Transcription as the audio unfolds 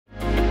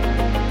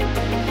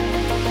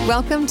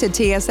Welcome to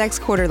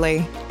TSX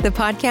Quarterly, the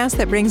podcast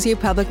that brings you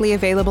publicly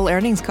available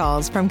earnings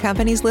calls from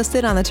companies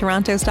listed on the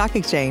Toronto Stock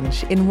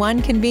Exchange in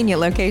one convenient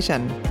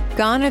location.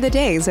 Gone are the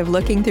days of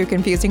looking through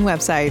confusing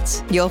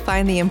websites. You'll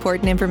find the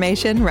important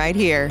information right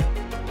here.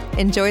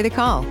 Enjoy the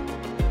call.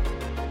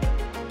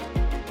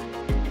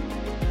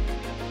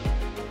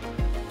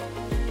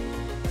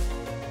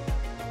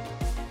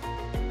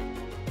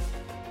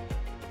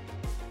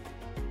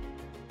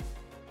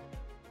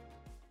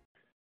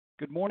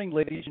 Good morning,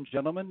 ladies and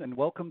gentlemen, and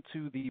welcome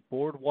to the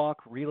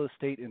Boardwalk Real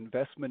Estate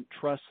Investment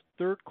Trust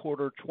third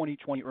quarter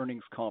 2020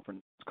 earnings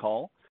conference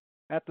call.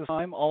 At this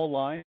time, all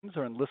lines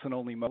are in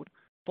listen-only mode.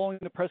 Following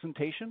the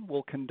presentation,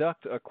 we'll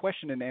conduct a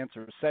question and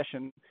answer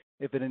session.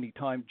 If at any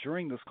time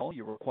during this call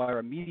you require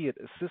immediate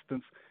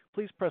assistance,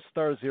 please press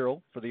star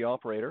zero for the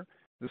operator.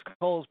 This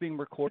call is being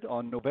recorded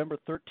on November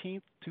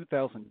 13th,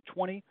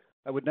 2020.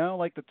 I would now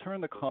like to turn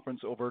the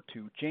conference over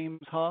to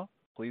James Ha.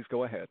 Please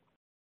go ahead.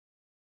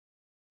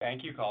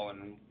 Thank you,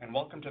 Colin, and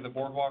welcome to the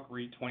Boardwalk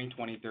REIT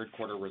 2020 third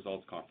quarter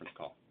results conference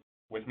call.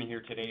 With me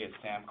here today is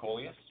Sam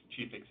Kolias,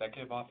 Chief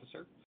Executive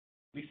Officer,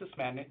 Lisa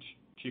Smandych,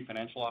 Chief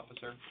Financial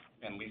Officer,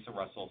 and Lisa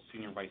Russell,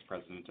 Senior Vice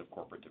President of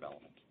Corporate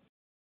Development.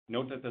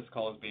 Note that this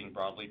call is being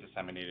broadly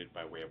disseminated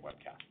by way of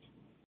webcast.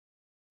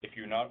 If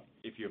you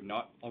have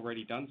not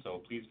already done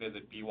so, please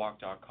visit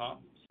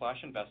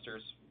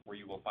bwalk.com/investors, where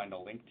you will find a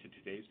link to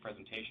today's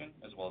presentation,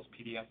 as well as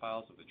PDF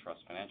files of the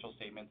Trust financial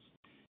statements,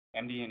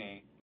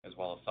 MD&A, as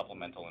well as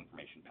supplemental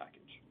information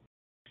package.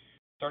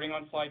 Starting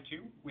on slide 2,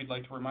 we'd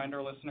like to remind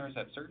our listeners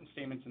that certain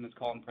statements in this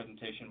call and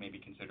presentation may be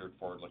considered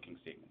forward-looking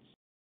statements.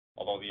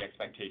 Although the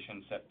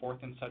expectations set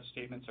forth in such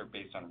statements are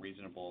based on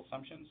reasonable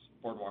assumptions,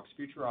 Boardwalk's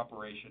future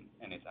operation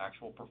and its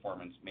actual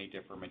performance may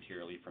differ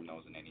materially from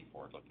those in any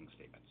forward-looking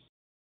statements.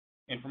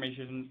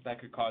 Information that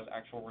could cause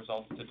actual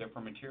results to differ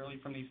materially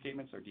from these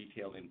statements are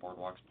detailed in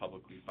Boardwalk's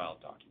publicly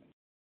filed documents.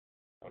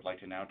 I would like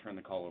to now turn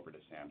the call over to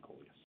Sam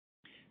Kolias.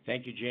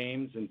 Thank you,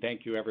 James, and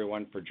thank you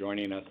everyone for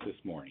joining us this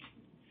morning.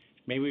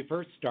 May we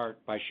first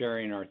start by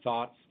sharing our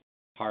thoughts,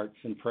 hearts,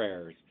 and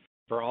prayers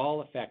for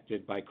all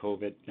affected by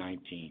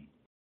COVID-19.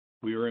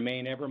 We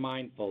remain ever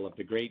mindful of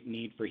the great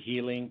need for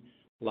healing,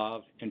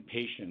 love, and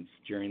patience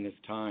during this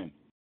time.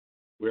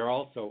 We are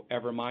also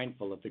ever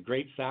mindful of the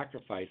great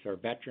sacrifice our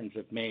veterans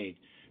have made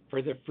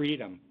for the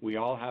freedom we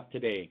all have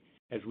today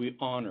as we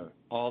honor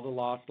all the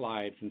lost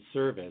lives in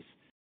service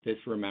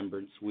this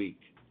Remembrance Week.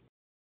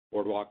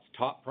 Boardwalk's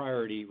top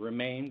priority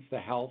remains the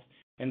health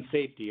and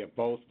safety of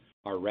both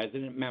our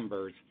resident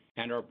members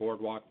and our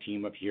Boardwalk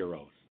team of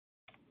heroes.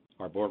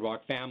 Our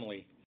Boardwalk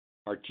family,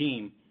 our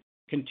team,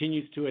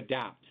 continues to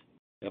adapt,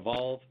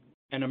 evolve,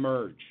 and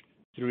emerge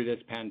through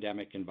this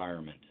pandemic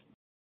environment.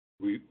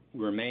 We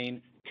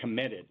remain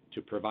committed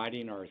to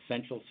providing our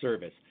essential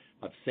service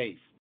of safe,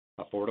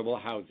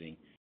 affordable housing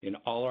in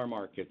all our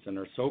markets and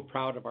are so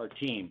proud of our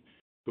team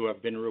who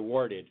have been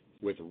rewarded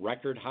with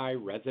record high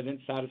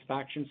resident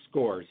satisfaction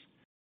scores,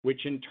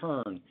 which in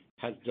turn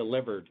has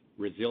delivered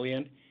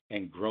resilient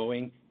and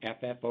growing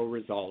FFO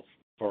results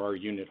for our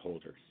unit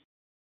holders.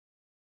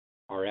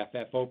 Our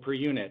FFO per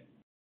unit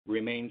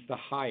remains the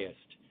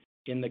highest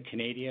in the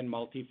Canadian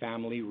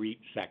multifamily REIT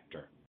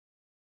sector.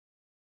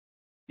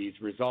 These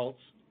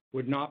results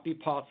would not be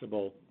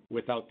possible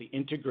without the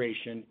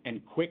integration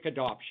and quick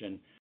adoption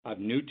of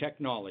new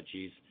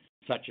technologies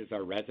such as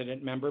our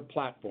resident member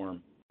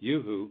platform,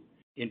 Yuhu,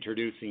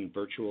 introducing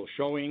virtual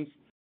showings,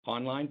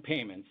 online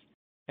payments,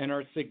 and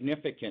our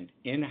significant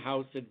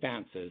in-house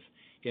advances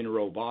in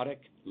robotic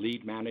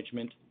lead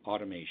management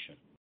automation.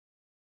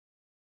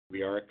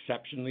 We are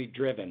exceptionally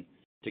driven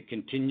to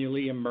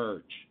continually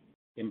emerge,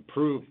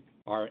 improve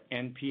our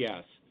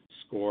NPS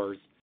scores,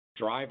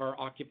 drive our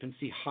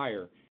occupancy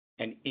higher,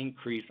 and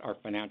increase our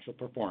financial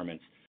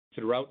performance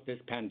throughout this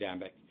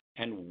pandemic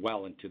and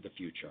well into the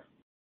future.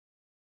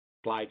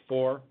 Slide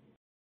 4,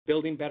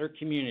 building better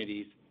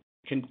communities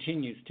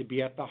continues to be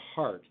at the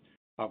heart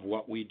of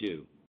what we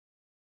do.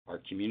 Our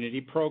community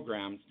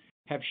programs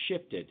have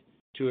shifted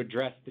to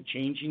address the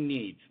changing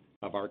needs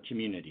of our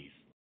communities.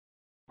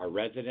 Our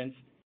residents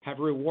have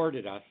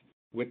rewarded us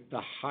with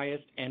the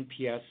highest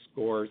NPS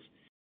scores,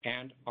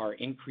 and our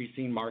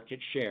increasing market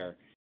share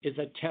is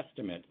a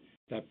testament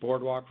that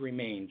Boardwalk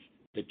remains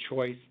the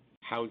choice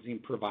housing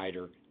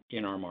provider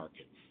in our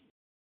markets.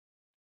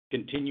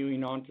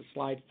 Continuing on to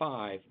slide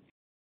 5,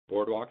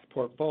 Boardwalk's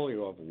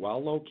portfolio of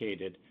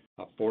well-located,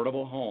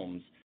 affordable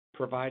homes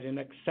provide an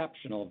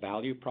exceptional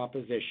value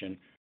proposition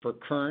for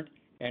current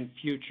and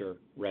future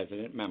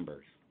resident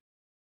members.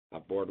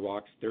 Of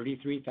Boardwalk's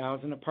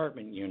 33,000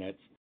 apartment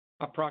units,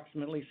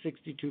 approximately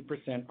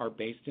 62% are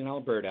based in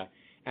Alberta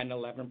and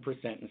 11%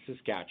 in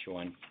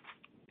Saskatchewan,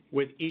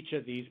 with each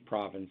of these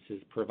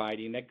provinces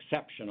providing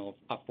exceptional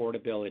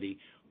affordability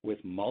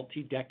with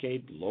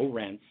multi-decade low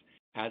rents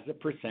as a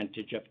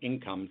percentage of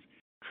incomes,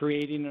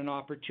 creating an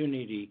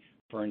opportunity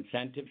for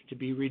incentives to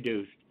be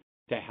reduced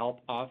to help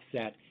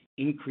offset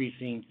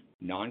increasing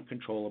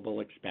non-controllable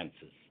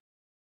expenses.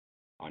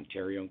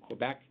 Ontario and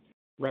Quebec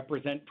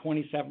represent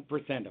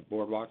 27% of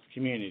Boardwalk's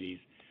communities,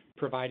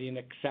 providing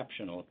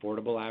exceptional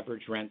affordable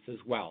average rents as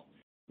well,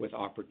 with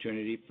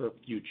opportunity for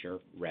future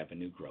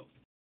revenue growth.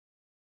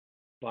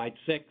 Slide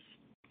 6.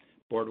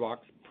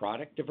 Boardwalk's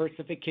product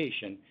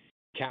diversification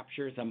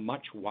captures a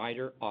much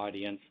wider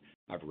audience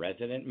of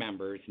resident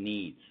members'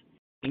 needs,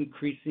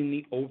 increasing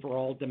the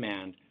overall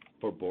demand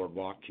for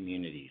Boardwalk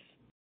communities.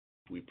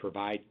 We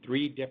provide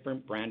 3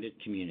 different branded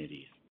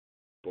communities: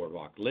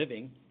 Boardwalk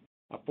Living,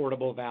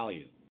 affordable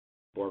value;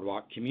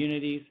 Boardwalk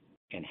Communities,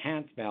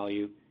 enhanced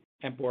value;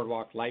 and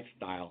Boardwalk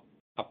Lifestyle,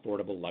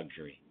 affordable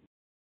luxury.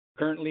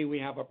 Currently, we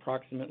have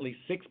approximately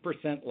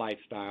 6%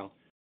 lifestyle,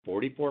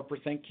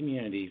 44%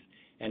 communities,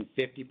 and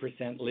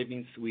 50%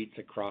 living suites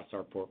across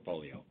our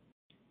portfolio.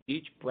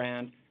 Each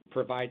brand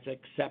provides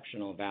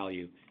exceptional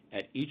value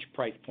at each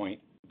price point,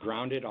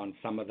 grounded on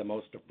some of the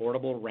most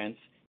affordable rents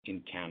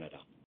in Canada.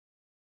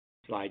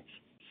 Slides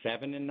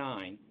 7 and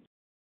 9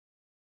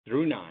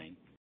 through 9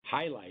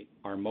 highlight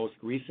our most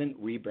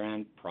recent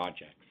rebrand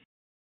projects.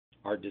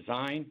 Our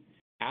design,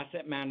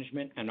 asset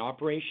management, and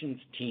operations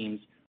teams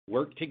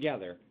work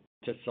together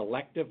to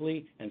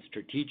selectively and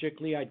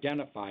strategically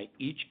identify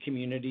each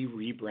community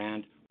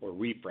rebrand or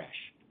refresh.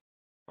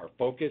 Our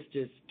focus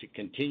is to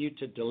continue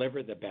to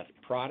deliver the best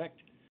product,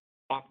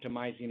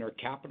 optimizing our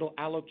capital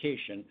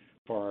allocation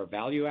for our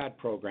value add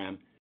program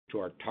to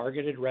our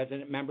targeted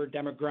resident member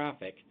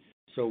demographic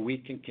so we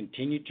can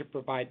continue to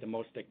provide the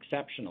most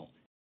exceptional,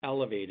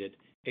 elevated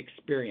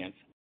experience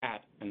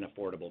at an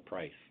affordable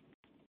price.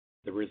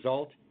 The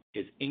result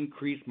is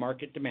increased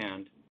market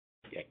demand,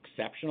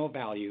 exceptional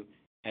value,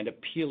 and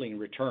appealing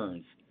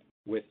returns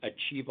with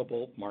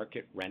achievable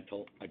market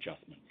rental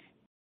adjustments.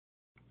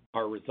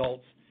 Our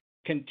results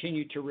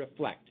continue to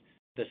reflect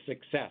the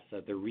success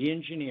of the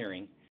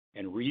re-engineering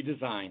and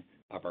redesign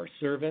of our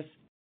service,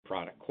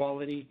 product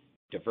quality,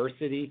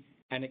 diversity,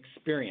 and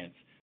experience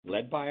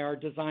led by our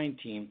design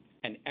team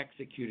and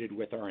executed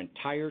with our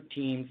entire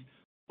team's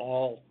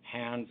all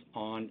hands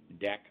on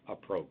deck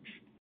approach.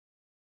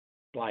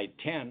 Slide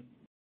 10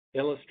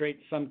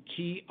 illustrates some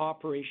key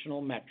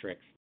operational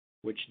metrics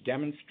which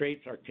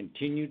demonstrates our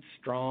continued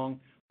strong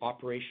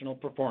operational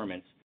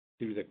performance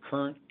through the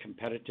current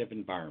competitive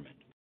environment.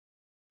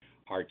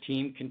 Our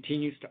team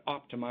continues to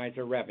optimize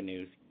our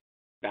revenues,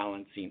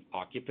 balancing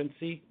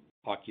occupancy,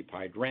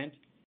 occupied rent,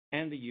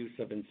 and the use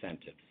of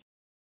incentives.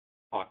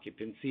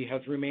 Occupancy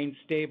has remained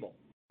stable,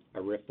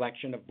 a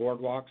reflection of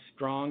Boardwalk's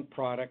strong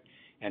product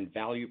and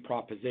value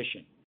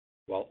proposition,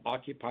 while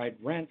occupied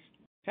rents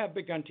have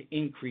begun to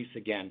increase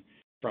again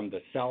from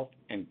the self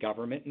and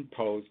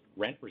government-imposed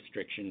rent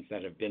restrictions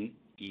that have been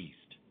eased.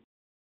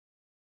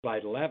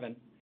 Slide 11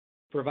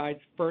 provides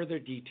further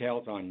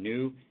details on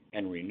new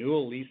and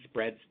renewal lease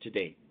spreads to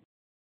date.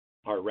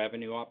 Our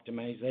revenue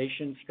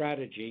optimization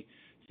strategy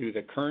through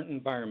the current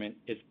environment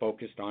is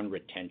focused on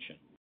retention.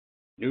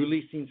 New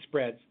leasing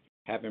spreads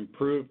have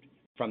improved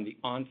from the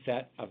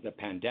onset of the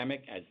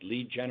pandemic as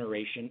lead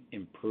generation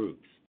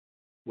improves.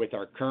 With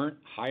our current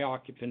high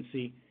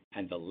occupancy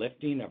and the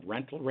lifting of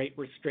rental rate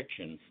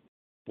restrictions,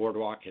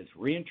 Boardwalk has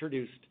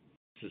reintroduced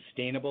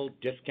sustainable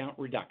discount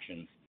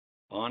reductions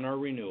on our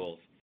renewals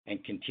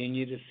and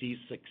continue to see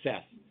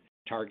success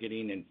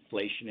targeting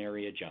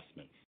inflationary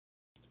adjustments.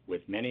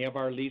 With many of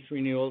our lease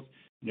renewals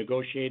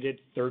negotiated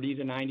 30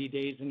 to 90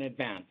 days in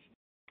advance,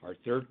 our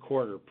third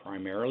quarter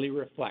primarily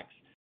reflects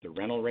the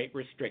rental rate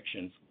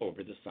restrictions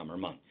over the summer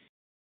months.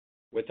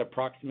 With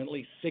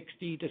approximately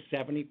 60 to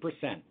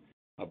 70%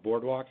 of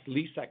Boardwalk's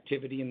lease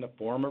activity in the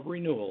form of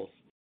renewals,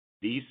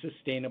 these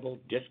sustainable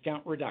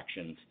discount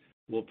reductions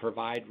will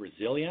provide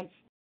resilience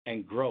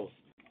and growth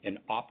in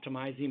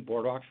optimizing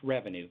Boardwalk's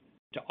revenue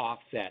to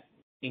offset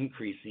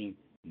increasing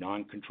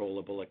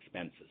non-controllable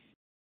expenses.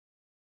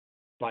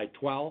 Slide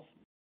 12,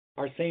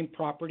 our same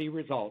property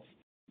results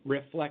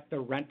reflect the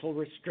rental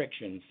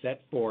restrictions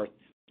set forth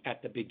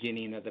at the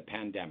beginning of the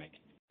pandemic,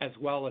 as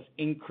well as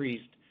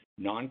increased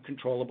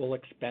non-controllable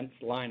expense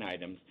line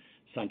items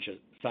such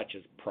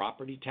as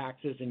property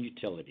taxes and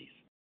utilities.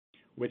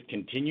 With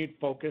continued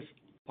focus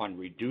on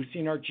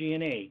reducing our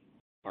G&A,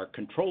 our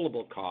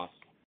controllable costs,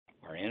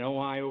 our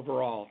NOI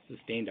overall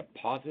sustained a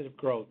positive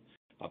growth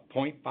of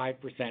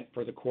 0.5%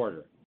 for the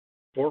quarter,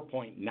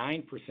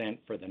 4.9%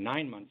 for the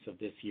 9 months of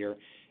this year,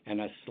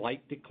 and a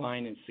slight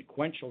decline in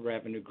sequential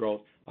revenue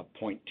growth of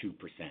 0.2%.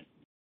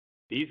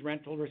 These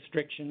rental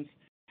restrictions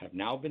have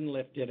now been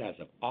lifted as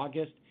of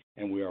August,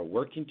 and we are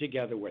working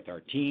together with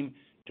our team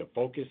to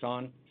focus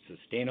on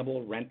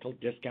sustainable rental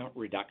discount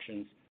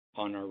reductions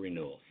on our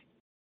renewals.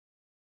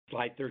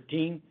 Slide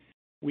 13,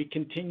 we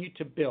continue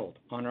to build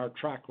on our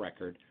track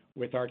record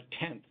with our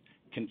 10th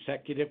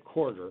consecutive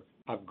quarter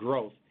of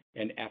growth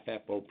in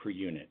FFO per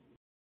unit.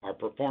 Our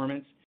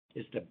performance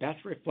is the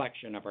best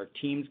reflection of our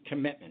team's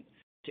commitment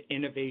to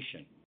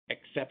innovation,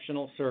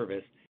 exceptional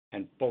service,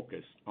 and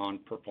focus on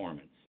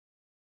performance.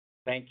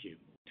 Thank you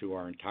to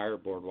our entire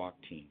Boardwalk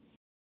team.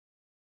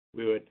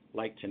 We would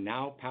like to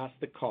now pass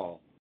the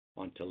call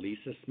on to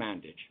Lisa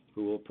Smandych,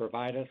 who will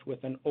provide us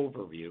with an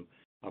overview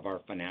of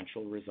our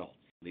financial results.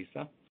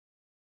 Lisa?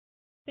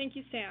 Thank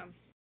you, Sam.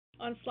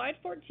 On slide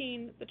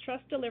 14, the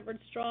Trust delivered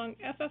strong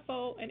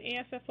FFO and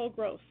AFFO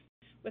growth,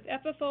 with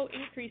FFO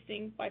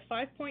increasing by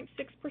 5.6%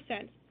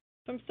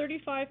 from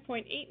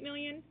 $35.8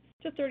 million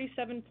to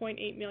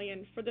 $37.8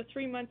 million for the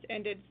 3 months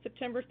ended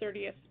September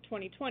 30th,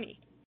 2020.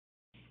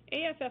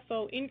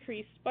 AFFO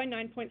increased by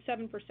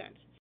 9.7%,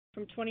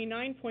 from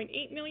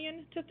 $29.8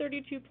 million to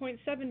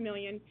 $32.7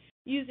 million,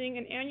 using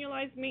an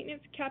annualized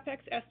maintenance capex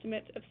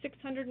estimate of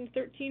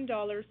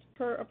 $613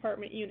 per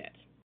apartment unit.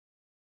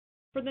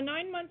 For the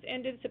 9 months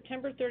ended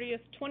September 30th,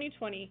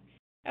 2020,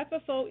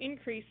 FFO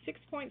increased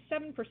 6.7%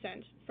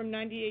 from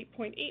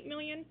 $98.8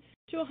 million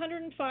to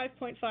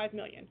 $105.5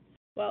 million,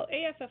 while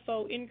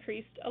AFFO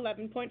increased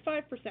 11.5%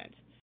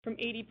 from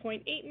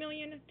 $80.8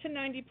 million to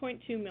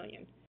 $90.2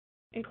 million.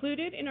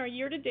 Included in our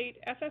year-to-date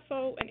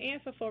FFO and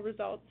AFFO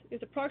results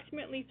is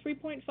approximately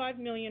 $3.5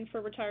 million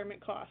for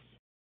retirement costs.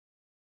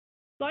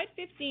 Slide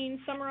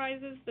 15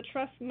 summarizes the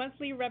Trust's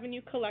monthly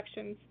revenue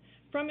collections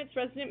from its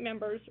resident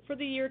members for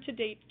the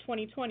year-to-date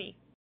 2020.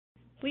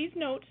 Please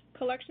note,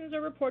 collections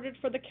are reported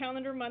for the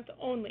calendar month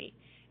only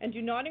and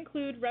do not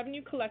include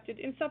revenue collected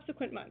in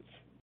subsequent months.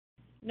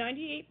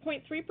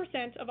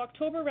 98.3% of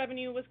October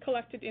revenue was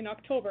collected in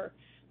October,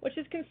 which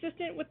is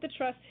consistent with the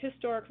Trust's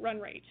historic run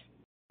rate.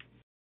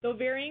 Though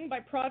varying by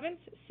province,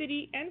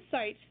 city, and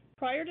site,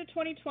 prior to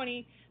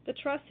 2020, the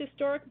Trust's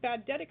historic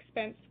bad debt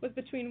expense was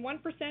between 1%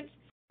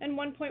 and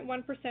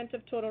 1.1%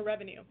 of total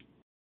revenue.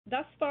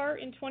 Thus far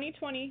in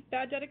 2020,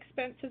 bad debt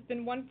expense has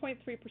been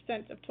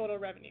 1.3% of total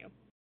revenue.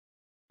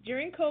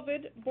 During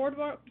COVID,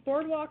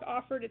 Boardwalk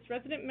offered its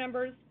resident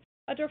members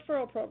a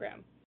deferral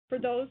program for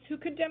those who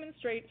could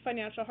demonstrate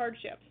financial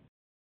hardship.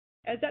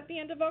 As at the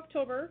end of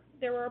October,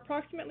 there were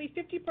approximately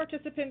 50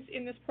 participants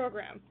in this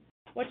program,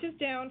 which is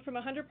down from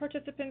 100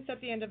 participants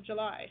at the end of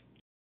July.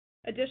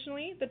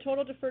 Additionally, the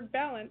total deferred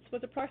balance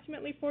was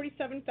approximately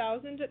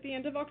 $47,000 at the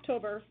end of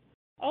October,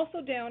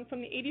 also down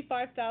from the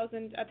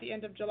 $85,000 at the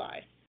end of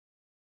July.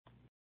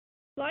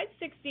 Slide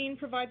 16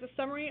 provides a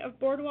summary of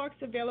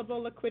Boardwalk's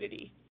available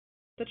liquidity.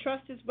 The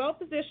Trust is well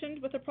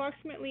positioned with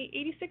approximately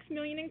 $86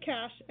 million in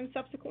cash and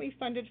subsequently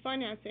funded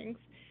financings,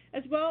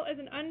 as well as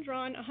an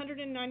undrawn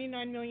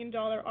 $199 million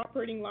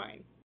operating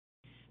line.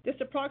 This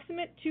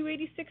approximate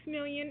 $286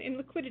 million in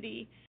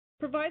liquidity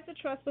provides the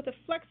Trust with a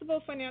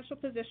flexible financial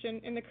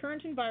position in the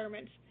current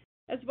environment,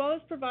 as well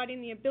as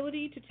providing the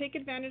ability to take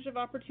advantage of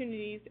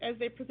opportunities as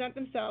they present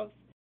themselves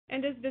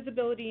and as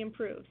visibility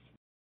improves.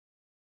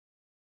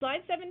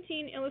 Slide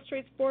 17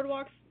 illustrates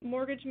Boardwalk's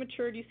mortgage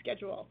maturity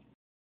schedule.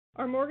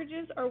 Our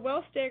mortgages are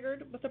well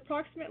staggered, with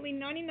approximately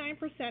 99%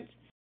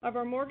 of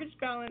our mortgage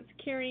balance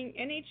carrying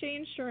NHA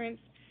insurance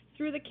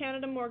through the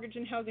Canada Mortgage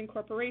and Housing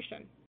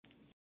Corporation.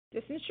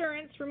 This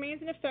insurance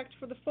remains in effect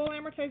for the full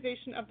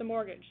amortization of the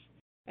mortgage,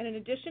 and in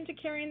addition to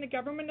carrying the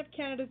Government of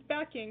Canada's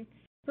backing,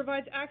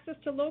 provides access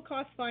to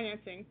low-cost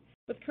financing,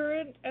 with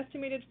current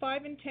estimated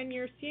 5- and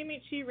 10-year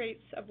CMHC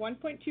rates of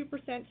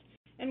 1.2%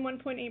 and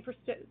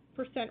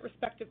 1.8%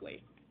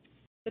 respectively.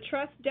 The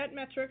Trust's debt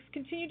metrics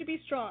continue to be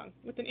strong,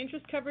 with an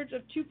interest coverage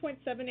of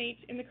 2.78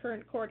 in the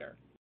current quarter.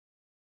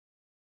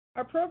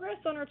 Our progress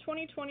on our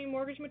 2020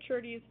 mortgage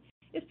maturities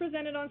is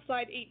presented on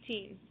slide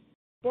 18.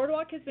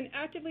 Boardwalk has been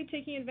actively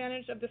taking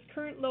advantage of this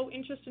current low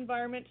interest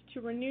environment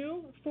to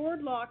renew,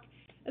 forward lock,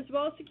 as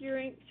well as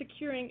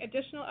securing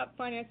additional up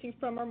financing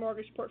from our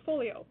mortgage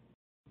portfolio.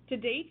 To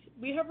date,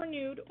 we have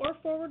renewed or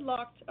forward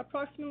locked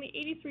approximately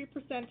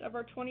 83% of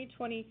our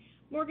 2020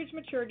 mortgage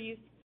maturities,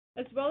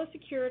 as well as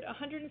secured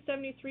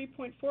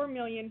 $173.4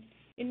 million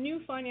in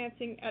new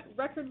financing at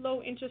record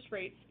low interest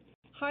rates,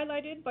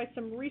 highlighted by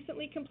some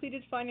recently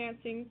completed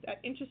financings at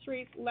interest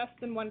rates less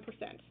than 1%.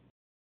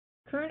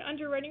 Current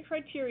underwriting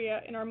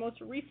criteria in our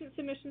most recent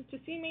submissions to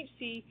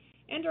CMHC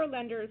and our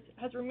lenders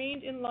has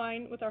remained in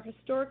line with our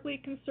historically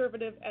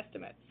conservative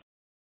estimates.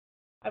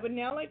 I would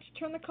now like to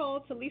turn the call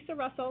to Lisa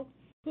Russell,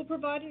 who will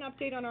provide an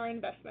update on our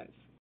investments.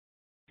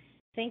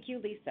 Thank you,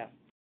 Lisa.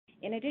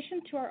 In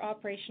addition to our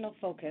operational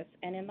focus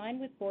and in line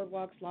with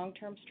Boardwalk's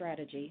long-term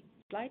strategy,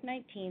 slide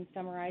 19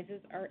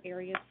 summarizes our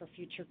areas for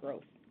future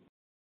growth.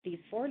 These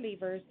 4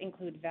 levers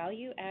include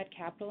value-add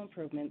capital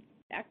improvements,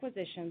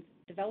 acquisitions,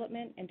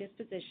 development, and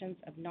dispositions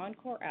of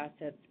non-core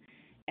assets,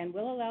 and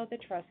will allow the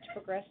Trust to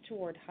progress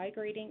toward high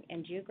grading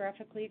and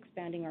geographically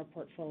expanding our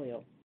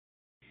portfolio.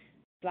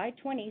 Slide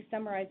 20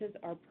 summarizes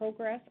our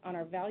progress on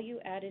our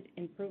value-added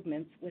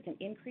improvements with an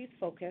increased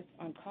focus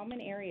on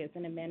common areas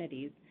and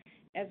amenities,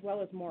 as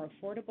well as more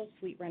affordable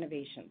suite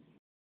renovations.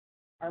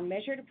 Our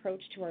measured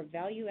approach to our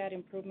value-add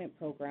improvement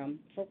program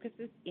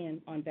focuses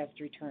in on best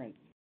returns.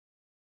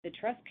 The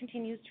Trust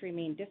continues to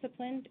remain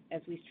disciplined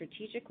as we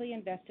strategically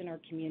invest in our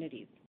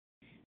communities.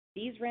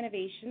 These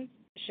renovations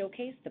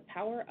showcase the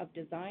power of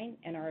design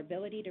and our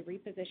ability to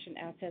reposition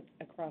assets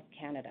across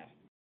Canada.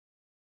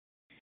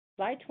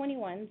 Slide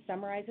 21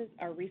 summarizes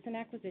our recent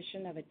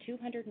acquisition of a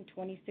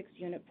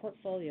 226-unit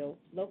portfolio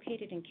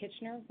located in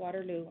Kitchener,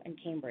 Waterloo, and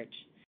Cambridge.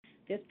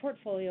 This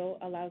portfolio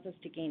allows us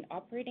to gain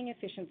operating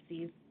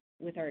efficiencies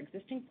with our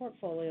existing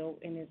portfolio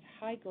in this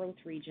high-growth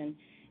region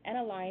and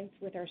aligns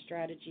with our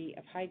strategy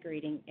of high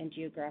grading and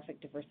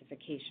geographic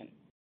diversification.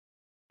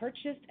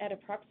 Purchased at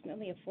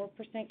approximately a 4%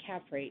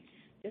 cap rate,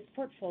 this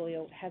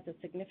portfolio has a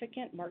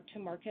significant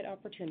mark-to-market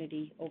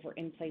opportunity over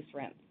in-place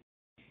rents.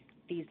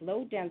 These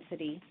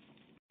low-density,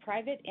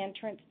 private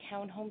entrance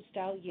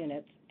townhome-style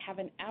units have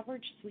an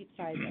average suite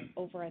size of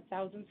over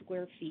 1,000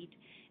 square feet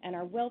and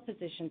are well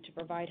positioned to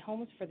provide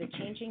homes for the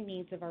changing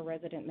needs of our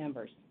resident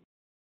members.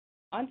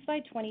 On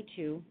slide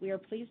 22, we are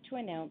pleased to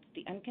announce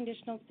the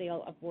unconditional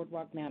sale of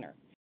Boardwalk Manor,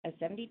 a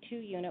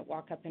 72-unit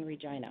walk-up in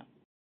Regina.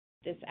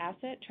 This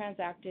asset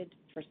transacted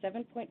for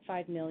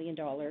 $7.5 million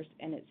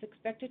and it's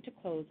expected to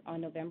close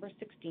on November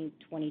 16,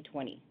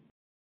 2020.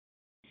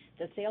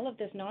 The sale of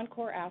this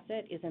non-core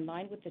asset is in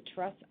line with the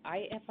Trust's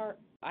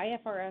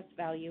IFRS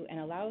value and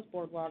allows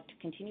Boardwalk to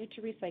continue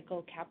to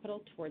recycle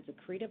capital towards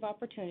accretive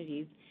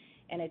opportunities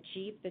and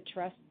achieve the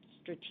Trust's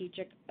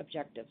strategic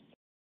objectives.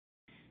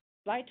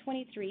 Slide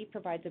 23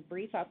 provides a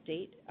brief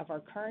update of our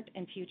current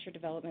and future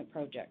development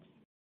projects.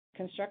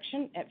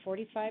 Construction at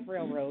 45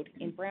 Railroad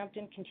in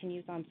Brampton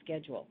continues on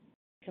schedule.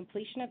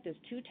 Completion of this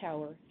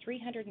two-tower,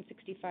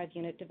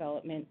 365-unit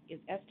development is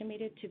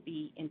estimated to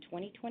be in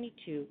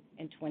 2022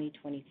 and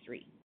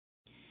 2023.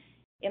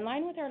 In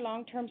line with our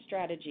long-term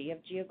strategy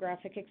of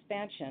geographic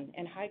expansion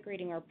and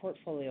high-grading our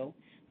portfolio,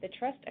 the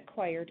Trust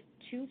acquired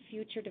 2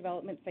 future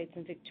development sites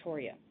in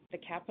Victoria, the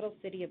capital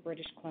city of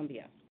British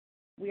Columbia.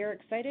 We are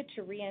excited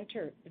to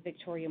re-enter the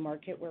Victoria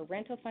market where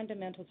rental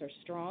fundamentals are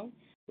strong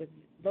with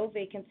low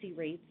vacancy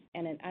rates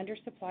and an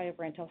undersupply of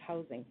rental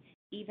housing,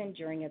 even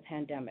during a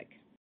pandemic.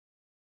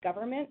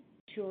 Government,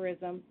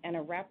 tourism, and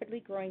a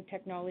rapidly growing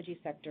technology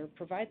sector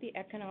provide the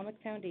economic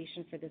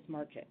foundation for this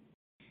market.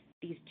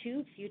 These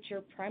 2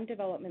 future prime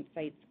development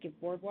sites give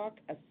Boardwalk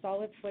a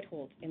solid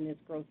foothold in this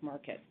growth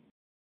market.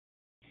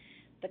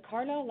 The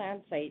Carlisle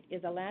land site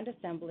is a land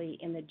assembly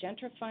in the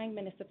gentrifying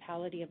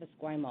municipality of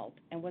Esquimalt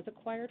and was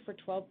acquired for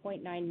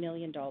 $12.9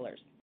 million.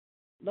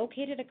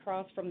 Located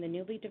across from the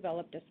newly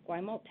developed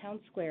Esquimalt Town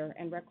Square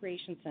and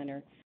Recreation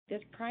Center,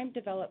 this prime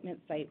development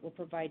site will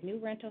provide new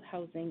rental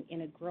housing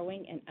in a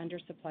growing and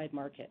undersupplied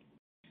market.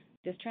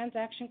 This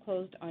transaction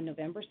closed on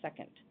November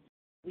 2nd.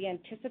 We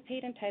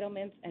anticipate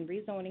entitlements and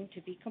rezoning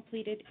to be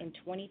completed in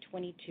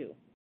 2022.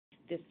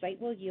 This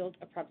site will yield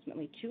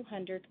approximately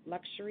 200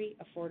 luxury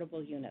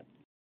affordable units.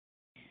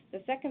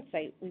 The second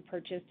site we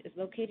purchased is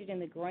located in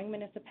the growing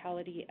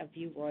municipality of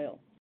View Royal.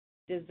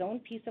 This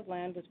zoned piece of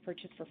land was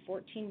purchased for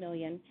 $14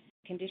 million.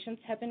 Conditions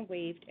have been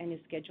waived and is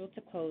scheduled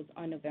to close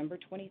on November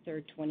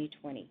 23,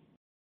 2020.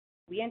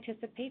 We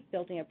anticipate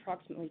building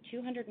approximately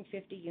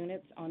 250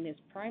 units on this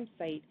prime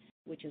site,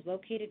 which is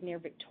located near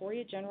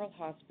Victoria General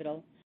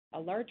Hospital, a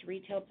large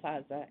retail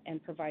plaza,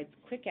 and provides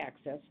quick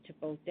access to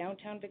both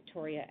downtown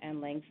Victoria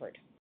and Langford.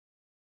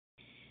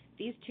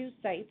 These 2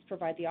 sites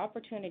provide the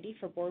opportunity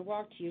for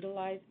Boardwalk to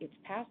utilize its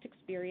past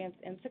experience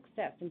and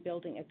success in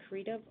building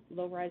accretive,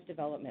 low-rise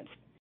developments.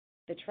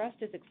 The Trust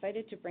is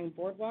excited to bring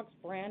Boardwalk's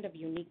brand of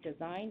unique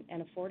design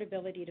and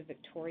affordability to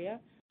Victoria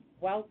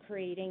while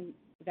creating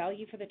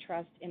value for the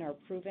Trust in our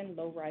proven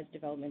low-rise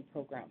development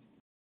program.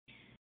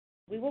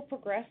 We will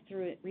progress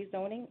through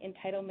rezoning,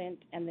 entitlement,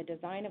 and the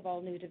design of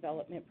all new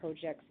development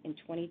projects in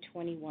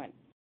 2021.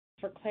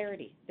 For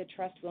clarity, the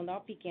Trust will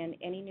not begin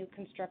any new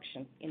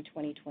construction in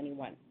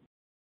 2021.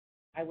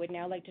 I would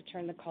now like to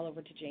turn the call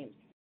over to James.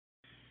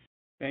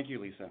 Thank you,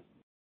 Lisa.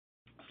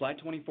 Slide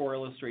 24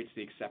 illustrates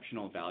the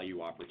exceptional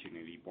value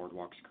opportunity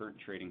Boardwalk's current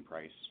trading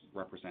price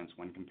represents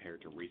when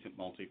compared to recent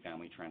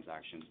multifamily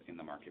transactions in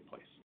the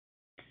marketplace.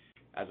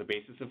 As a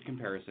basis of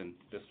comparison,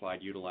 this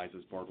slide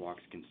utilizes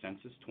Boardwalk's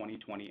consensus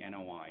 2020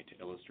 NOI to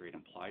illustrate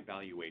implied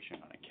valuation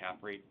on a cap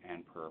rate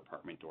and per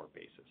apartment door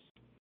basis.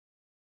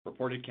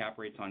 Reported cap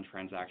rates on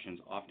transactions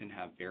often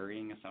have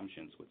varying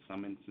assumptions, with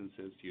some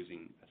instances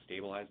using a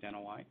stabilized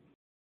NOI,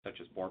 such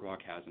as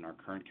Boardwalk has in our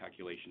current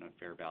calculation of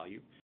fair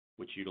value,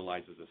 which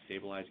utilizes a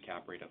stabilized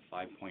cap rate of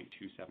 5.27%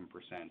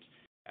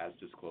 as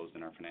disclosed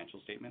in our financial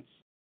statements.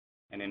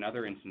 And in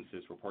other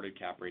instances, reported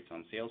cap rates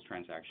on sales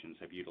transactions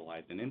have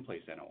utilized an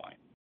in-place NOI,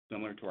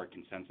 similar to our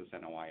consensus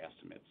NOI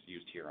estimates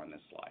used here on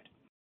this slide.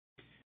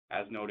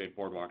 As noted,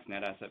 Boardwalk's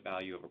net asset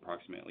value of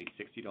approximately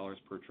 $60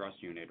 per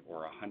trust unit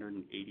or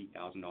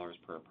 $180,000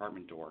 per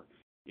apartment door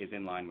is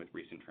in line with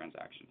recent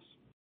transactions.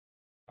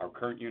 Our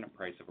current unit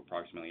price of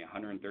approximately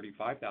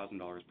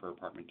 $135,000 per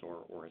apartment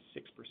door or a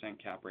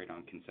 6% cap rate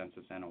on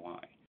consensus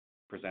NOI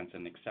presents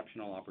an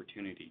exceptional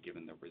opportunity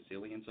given the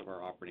resilience of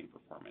our operating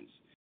performance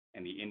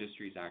and the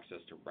industry's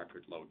access to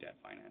record low debt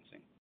financing.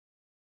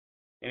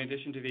 In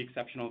addition to the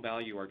exceptional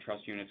value our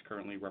trust units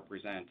currently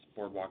represent,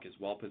 Boardwalk is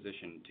well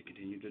positioned to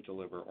continue to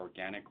deliver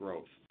organic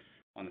growth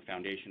on the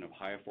foundation of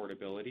high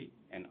affordability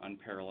and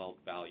unparalleled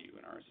value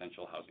in our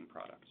essential housing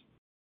products.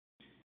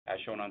 As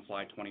shown on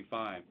slide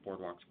 25,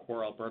 Boardwalk's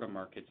core Alberta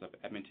markets of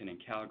Edmonton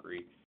and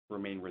Calgary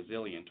remain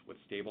resilient with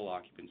stable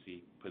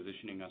occupancy,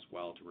 positioning us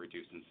well to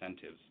reduce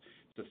incentives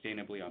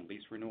sustainably on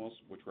lease renewals,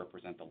 which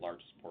represent the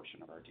largest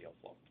portion of our deal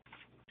flow.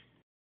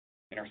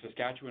 In our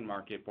Saskatchewan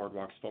market,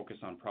 Boardwalk's focus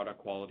on product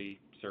quality,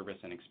 service,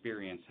 and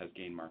experience has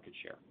gained market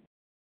share.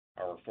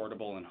 Our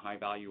affordable and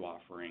high-value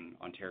offering,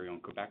 Ontario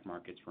and Quebec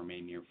markets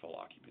remain near full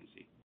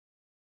occupancy.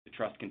 The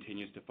Trust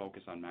continues to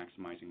focus on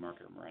maximizing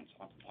market rents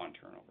upon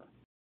turnover.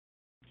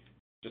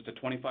 Just a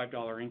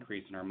 $25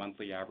 increase in our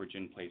monthly average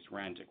in-place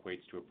rent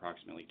equates to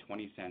approximately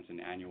 20 cents in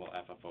annual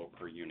FFO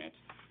per unit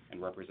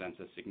and represents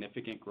a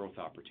significant growth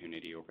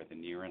opportunity over the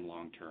near and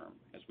long term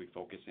as we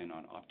focus in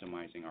on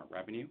optimizing our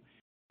revenue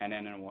and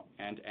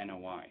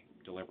NOI,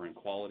 delivering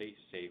quality,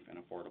 safe, and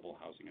affordable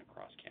housing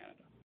across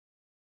Canada.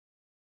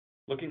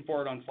 Looking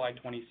forward on slide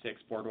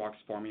 26, Boardwalk's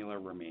formula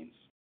remains.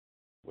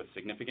 With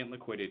significant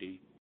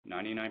liquidity,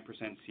 99%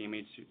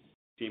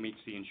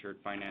 CMHC insured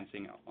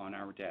financing on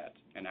our debt,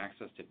 and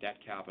access to debt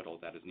capital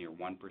that is near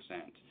 1%,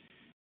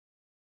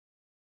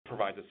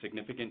 provides a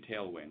significant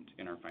tailwind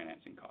in our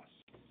financing costs.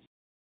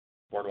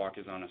 Boardwalk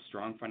is on a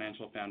strong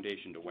financial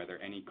foundation to weather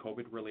any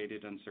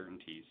COVID-related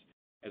uncertainties,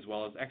 as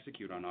well as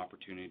execute on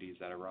opportunities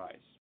that arise.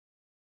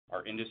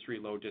 Our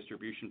industry-low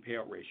distribution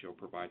payout ratio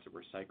provides a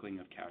recycling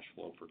of cash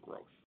flow for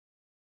growth.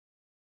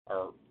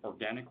 Our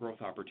organic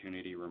growth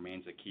opportunity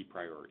remains a key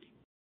priority,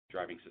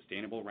 driving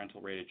sustainable rental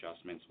rate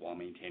adjustments while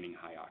maintaining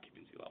high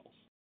occupancy levels.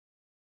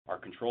 Our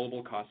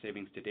controllable cost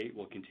savings to date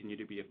will continue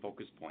to be a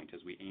focus point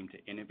as we aim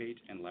to innovate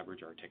and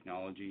leverage our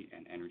technology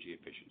and energy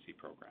efficiency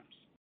programs.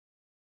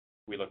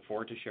 We look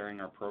forward to sharing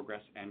our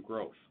progress and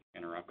growth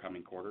in our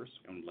upcoming quarters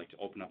and would like to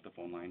open up the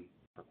phone line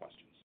for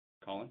questions.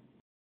 Colin?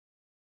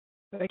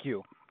 Thank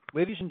you.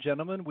 Ladies and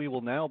gentlemen, we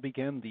will now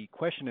begin the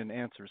question and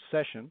answer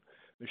session.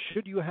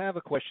 Should you have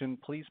a question,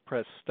 please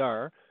press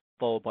star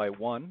followed by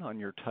 1 on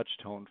your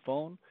touch-tone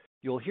phone.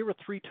 You'll hear a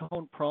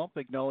 3-tone prompt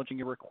acknowledging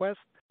your request,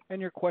 and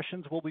your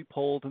questions will be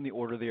polled in the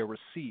order they are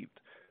received.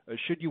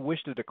 Should you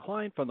wish to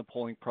decline from the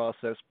polling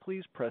process,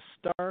 please press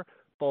star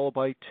followed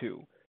by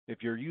 2.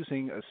 If you're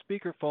using a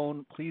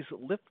speakerphone, please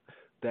lift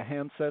the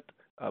handset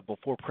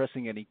before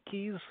pressing any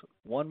keys.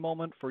 One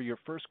moment for your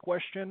first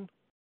question.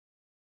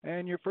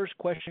 And your first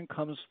question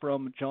comes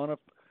from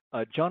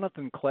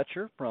Jonathan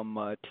Kletcher from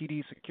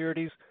TD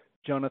Securities.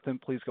 Jonathan,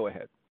 please go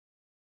ahead.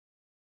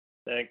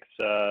 Thanks.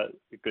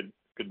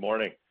 Good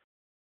morning.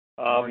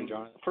 Morning,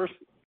 Jonathan.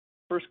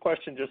 First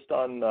question just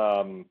on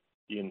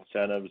the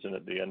incentives, and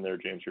at the end there,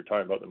 James, you're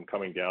talking about them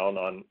coming down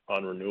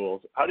on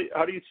renewals. How do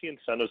you see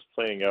incentives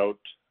playing out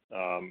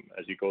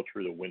as you go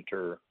through the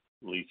winter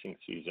leasing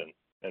season,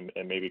 and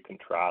maybe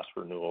contrast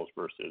renewals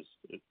versus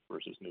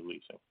new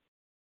leasing?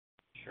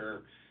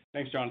 Sure.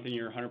 Thanks, Jonathan.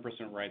 You're 100%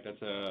 right.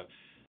 That's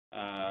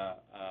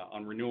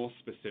on renewals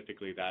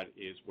specifically, that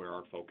is where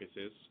our focus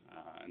is,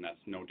 and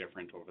that's no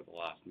different over the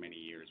last many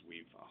years.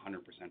 We've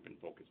 100% been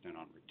focused in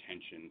on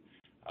retention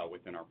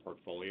within our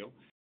portfolio.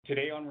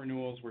 Today on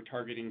renewals, we're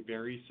targeting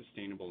very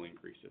sustainable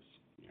increases.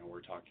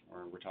 We're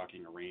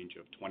talking a range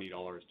of $20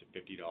 to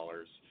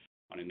 $50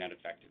 on a net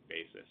effective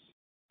basis.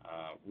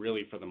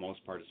 Really, for the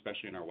most part,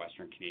 especially in our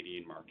Western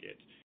Canadian market,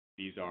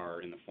 these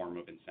are in the form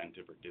of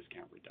incentive or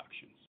discount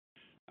reductions.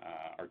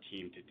 Our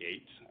team to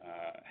date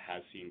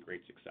has seen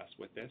great success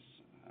with this.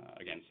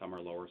 Again, some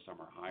are lower,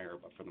 some are higher,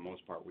 but for the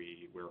most part,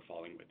 we're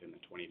falling within the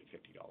 $20 to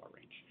 $50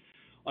 range.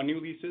 On new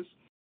leases,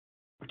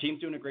 our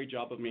team's doing a great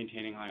job of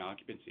maintaining high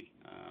occupancy.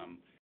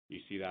 You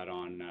see that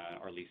on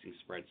our leasing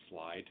spread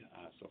slide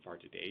so far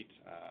to date,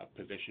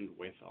 positioned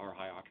with our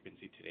high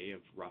occupancy today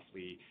of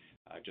roughly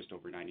just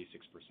over 96%.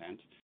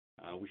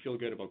 We feel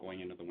good about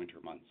going into the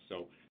winter months.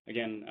 So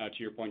again, to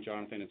your point,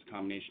 Jonathan, it's a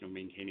combination of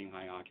maintaining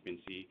high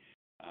occupancy,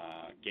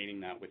 gaining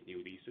that with new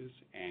leases,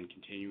 and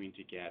continuing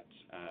to get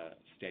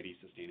steady,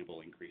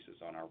 sustainable increases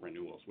on our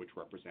renewals, which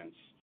represents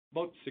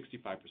about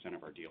 65%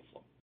 of our deal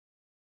flow.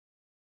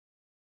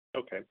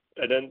 Okay.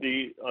 And then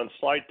on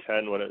slide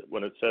 10,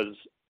 when it says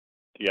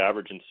the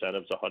average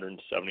incentive is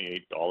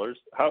 $178,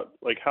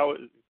 how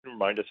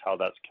remind us how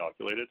that's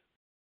calculated?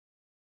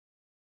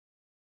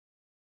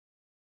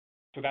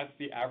 So that's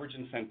the average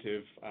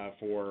incentive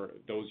for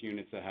those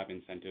units that have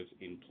incentives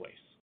in place.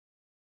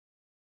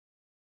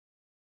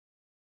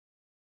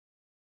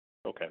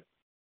 Okay.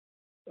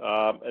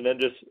 And then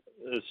just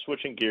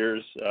switching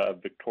gears,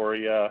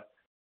 Victoria,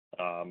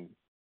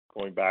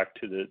 going back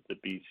to the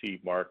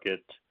BC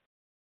market,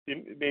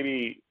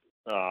 maybe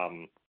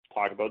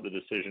talk about the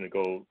decision to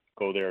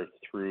go there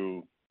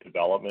through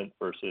development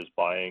versus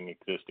buying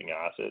existing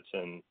assets,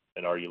 and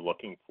are you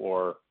looking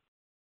for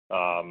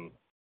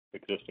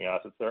existing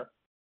assets there?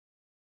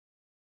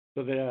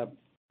 So the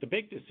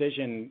big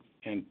decision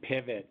and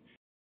pivot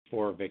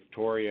for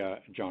Victoria,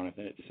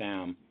 Jonathan, it's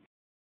Sam,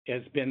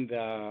 has been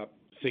the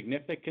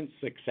significant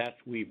success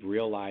we've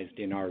realized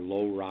in our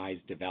low-rise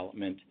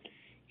development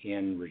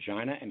in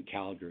Regina and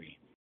Calgary.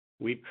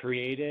 We've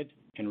created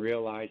and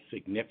realized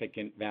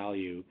significant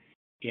value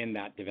in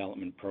that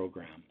development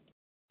program.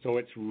 So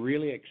it's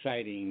really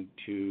exciting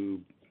to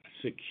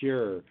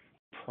secure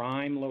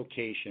prime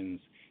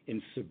locations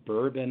in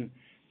suburban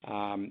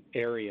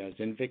areas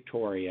in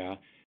Victoria,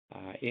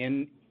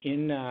 in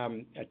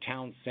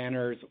town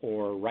centers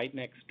or right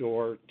next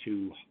door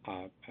to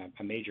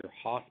a major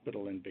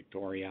hospital in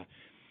Victoria,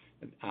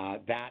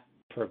 that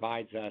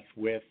provides us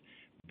with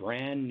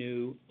brand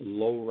new,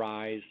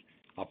 low-rise,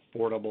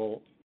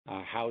 affordable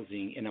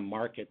housing in a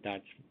market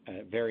that's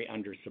very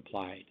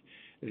undersupplied.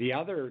 The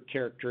other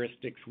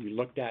characteristics we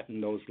looked at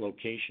in those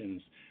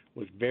locations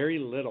was very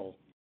little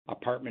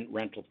apartment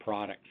rental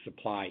product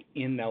supply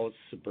in those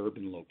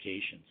suburban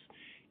locations.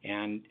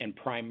 And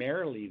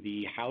primarily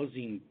the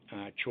housing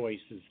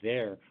choices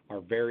there are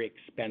very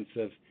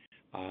expensive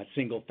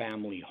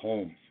single-family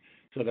homes.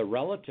 So the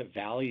relative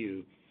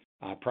value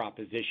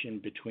proposition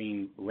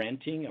between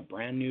renting a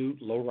brand new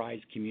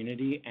low-rise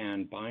community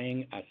and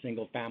buying a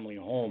single-family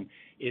home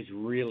is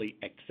really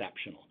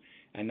exceptional.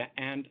 And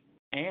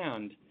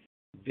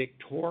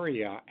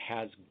Victoria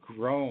has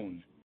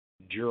grown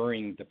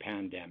during the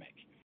pandemic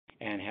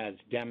and has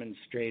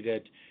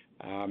demonstrated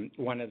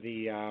one of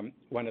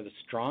the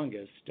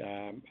strongest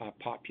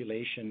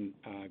population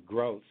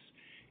growths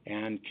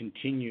and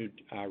continued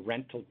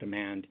rental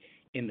demand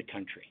in the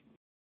country.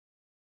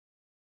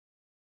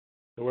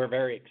 So we're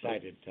very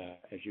excited,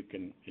 as you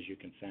can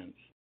sense.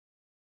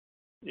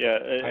 Yeah,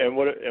 and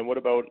what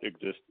about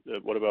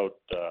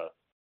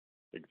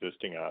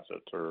existing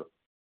assets or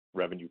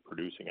revenue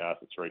producing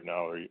assets right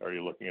now? Are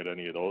you looking at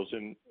any of those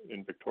in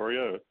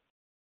Victoria?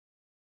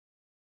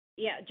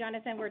 Yeah,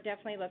 Jonathan, we're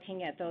definitely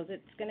looking at those.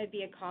 It's going to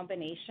be a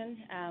combination.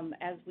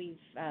 As we've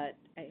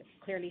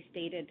clearly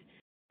stated,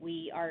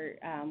 we are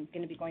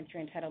going to be going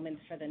through entitlements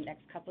for the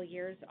next couple of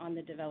years on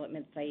the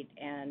development site,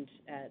 and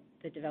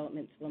the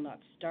developments will not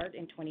start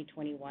in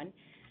 2021.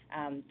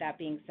 That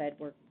being said,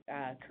 we're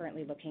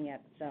currently looking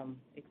at some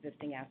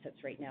existing assets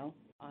right now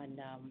on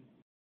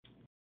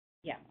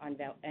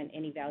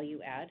any value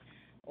add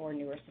or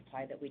newer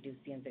supply that we do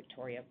see in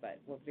Victoria, but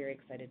we're very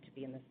excited to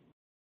be in this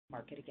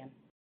market again.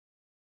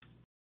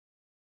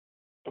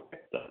 Okay,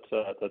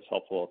 that's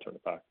helpful. I'll turn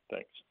it back.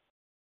 Thanks.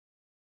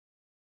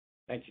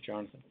 Thank you,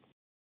 Jonathan.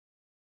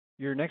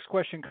 Your next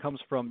question comes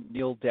from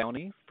Neil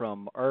Downey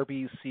from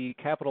RBC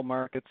Capital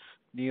Markets.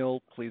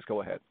 Neil, please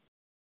go ahead.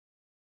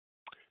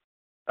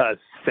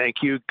 Thank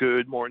you.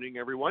 Good morning,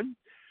 everyone.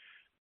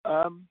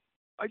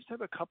 I just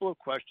have a couple of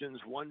questions.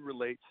 One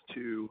relates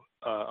to,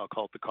 I'll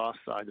call it the cost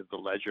side of the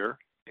ledger,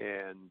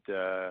 and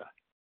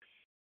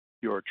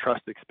your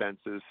trust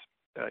expenses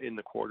in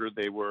the quarter.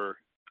 They were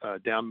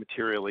down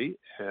materially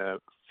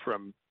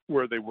from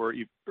where they were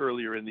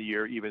earlier in the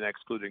year, even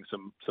excluding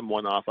some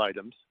one-off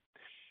items.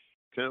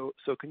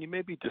 So can you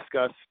maybe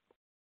discuss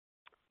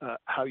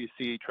how you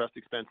see trust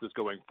expenses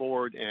going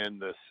forward and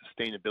the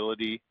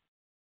sustainability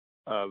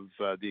of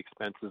the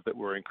expenses that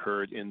were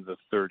incurred in the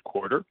third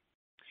quarter?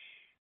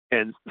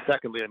 And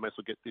secondly, I might as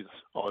well get these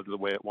all out of the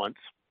way at once.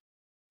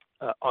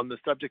 On the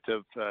subject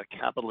of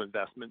capital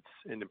investments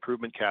and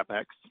improvement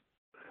CapEx,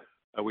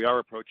 we are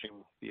approaching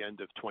the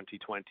end of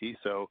 2020,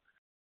 so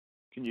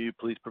can you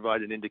please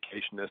provide an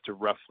indication as to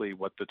roughly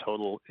what the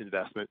total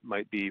investment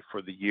might be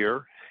for the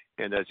year?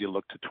 And as you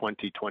look to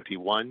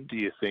 2021, do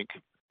you think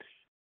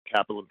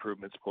capital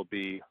improvements will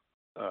be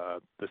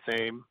the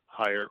same,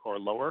 higher, or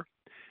lower?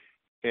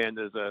 And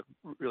as a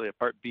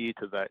part B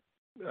to that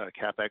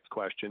CapEx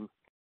question,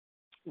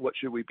 what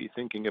should we be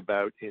thinking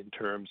about in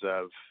terms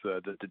of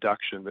the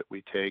deduction that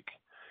we take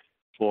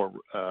for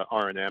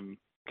R&M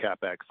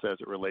CapEx as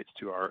it relates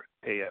to our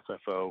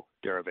AFFO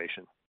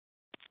derivation?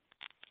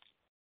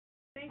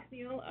 Thanks,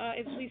 Neil.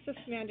 It's Lisa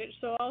Smandich.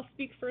 So I'll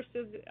speak first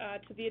to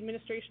the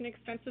administration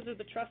expenses of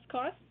the trust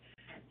costs.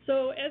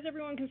 So as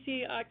everyone can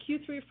see,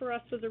 Q3 for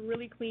us was a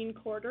really clean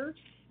quarter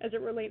as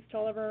it relates to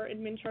all of our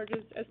admin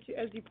charges.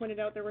 As you pointed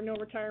out, there were no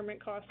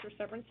retirement costs or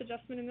severance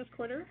adjustment in this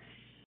quarter.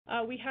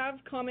 We have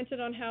commented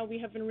on how we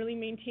have been really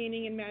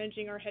maintaining and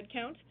managing our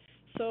headcount.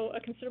 So a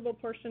considerable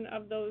portion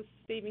of those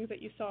savings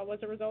that you saw was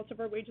a result of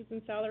our wages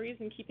and salaries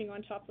and keeping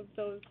on top of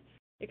those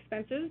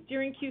expenses.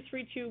 During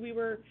Q3 too, we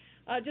were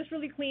just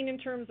really clean in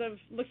terms of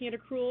looking at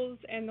accruals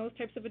and those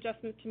types of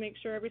adjustments to make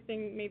sure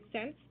everything made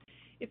sense.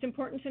 It's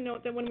important to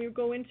note that when we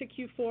go into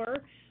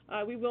Q4,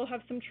 we will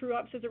have some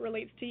true-ups as it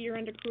relates to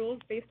year-end accruals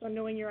based on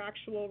knowing your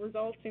actual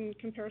results in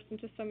comparison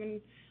to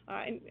some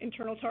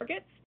internal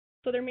targets.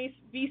 So there may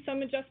be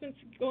some adjustments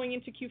going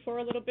into Q4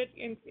 a little bit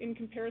in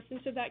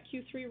comparison to that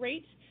Q3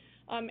 rate.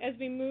 As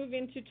we move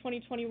into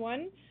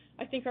 2021,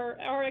 I think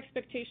our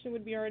expectation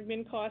would be our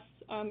admin costs,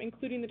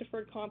 including the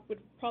deferred comp, would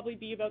probably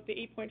be about the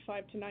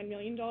 $8.5 to $9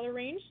 million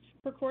range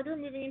per quarter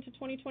moving into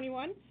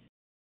 2021.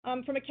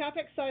 From a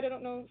CapEx side, I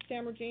don't know,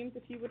 Sam or James,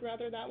 if you would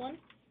rather that one.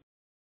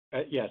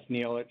 Yes,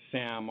 Neil, it's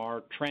Sam.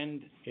 Our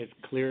trend is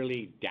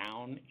clearly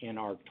down in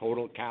our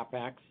total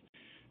CapEx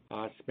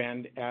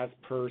spend as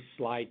per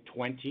slide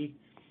 20.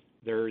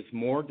 There's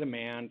more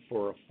demand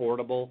for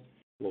affordable,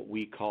 what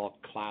we call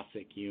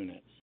classic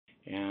units.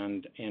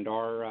 And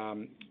our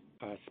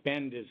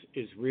spend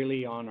is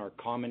really on our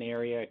common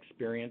area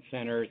experience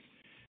centers,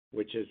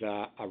 which is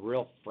a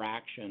real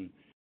fraction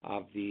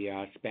of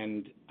the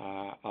spend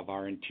of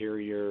our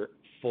interior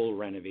full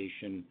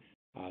renovation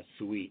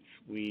suites.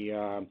 We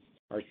are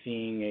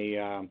seeing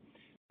a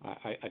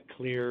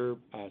clear,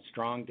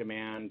 strong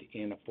demand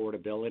in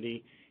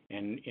affordability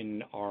and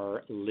in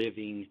our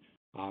living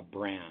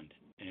brand.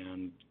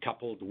 And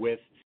coupled with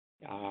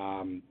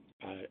a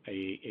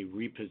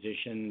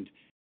repositioned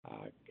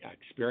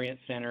experience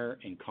center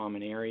in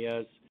common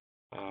areas,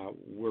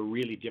 we're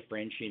really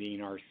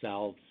differentiating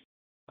ourselves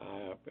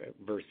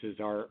versus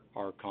our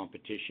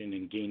competition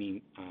and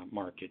gaining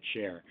market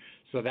share.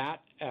 So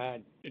that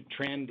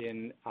trend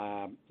in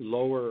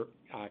lower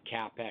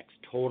CapEx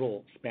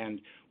total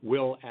spend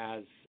will,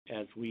 as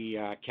we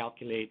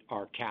calculate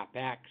our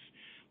CapEx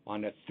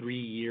on a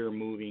 3-year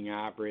moving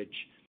average,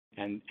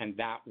 and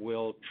that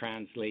will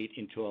translate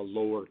into a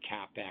lower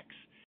CapEx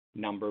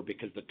number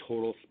because the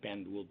total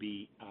spend will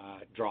be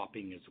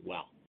dropping as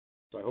well.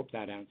 So I hope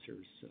that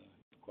answers the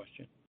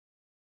question.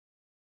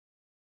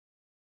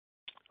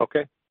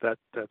 Okay,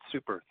 that's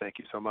super. Thank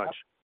you so much.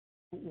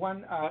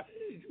 One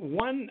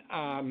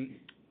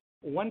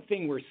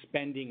thing we're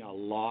spending a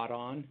lot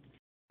on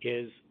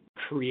is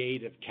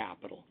creative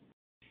capital,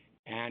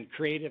 and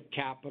creative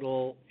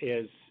capital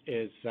is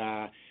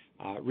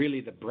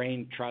really the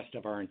brain trust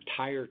of our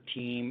entire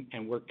team,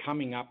 and we're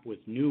coming up with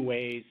new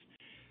ways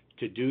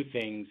to do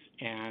things,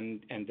 and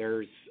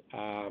there's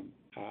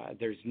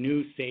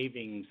new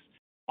savings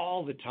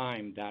all the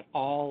time that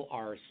all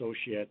our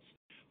associates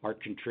are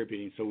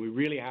contributing. So we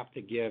really have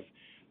to give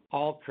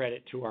all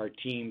credit to our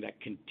team that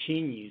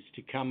continues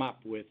to come up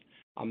with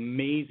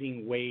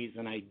amazing ways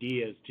and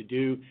ideas to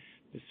do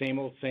the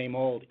same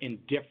old in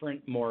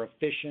different, more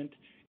efficient,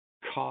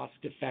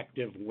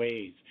 cost-effective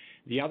ways.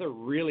 The other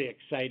really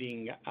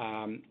exciting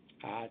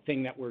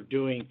thing that we're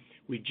doing,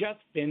 we just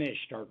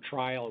finished our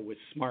trial with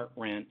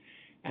SmartRent,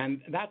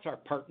 and that's our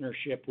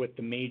partnership with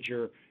the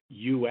major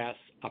U.S.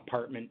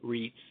 apartment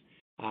REITs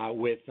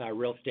with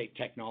Real Estate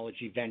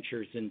Technology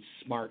Ventures and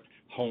Smart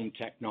Home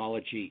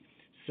Technology,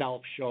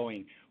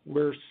 self-showing.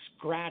 We're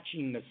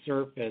scratching the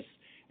surface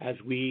as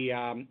we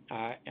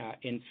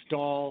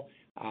install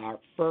our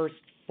first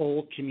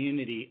full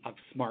community of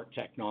smart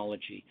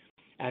technology.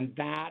 And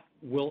that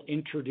will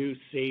introduce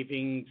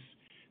savings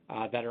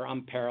that are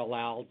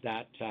unparalleled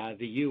that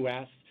the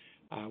U.S.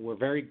 We're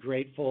very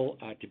grateful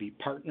to be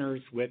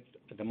partners with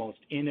the most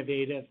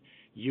innovative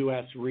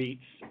U.S. REITs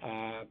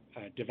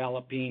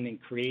developing and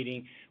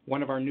creating.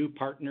 One of our new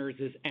partners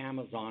is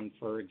Amazon,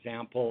 for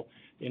example,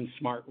 in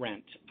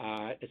SmartRent.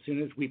 As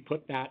soon as we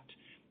put that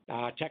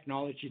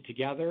technology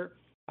together,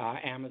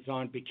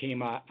 Amazon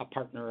became a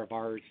partner of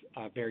ours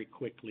very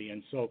quickly.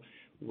 And so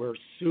we're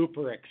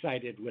super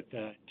excited with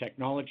the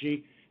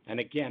technology. And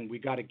again, we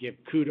got to give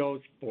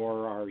kudos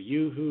for our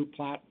Yuhu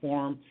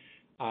platform.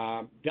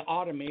 The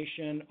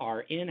automation,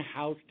 our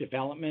in-house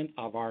development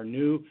of our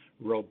new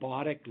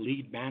robotic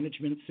lead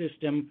management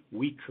system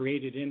we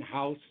created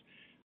in-house.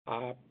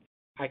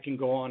 I can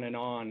go on.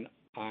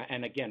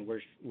 And again,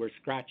 we're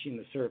scratching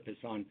the surface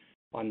on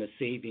the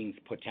savings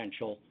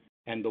potential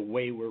and the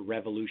way we're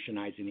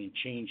revolutionizing and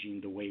changing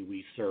the way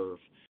we serve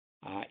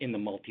in the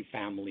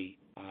multifamily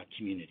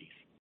communities.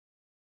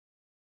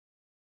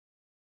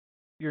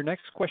 Your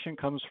next question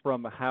comes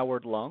from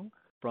Howard Lung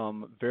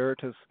from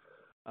Veritas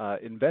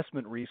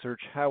Investment Research.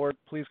 Howard,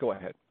 please go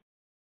ahead.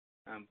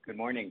 Good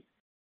morning.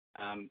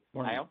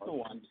 Morning. I also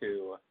want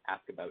to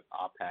ask about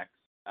OPEX,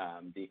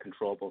 the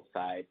controllable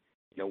side.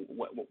 You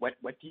know,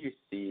 what do you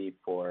see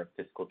for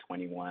fiscal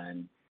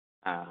 21,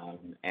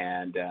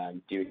 and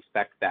do you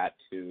expect that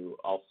to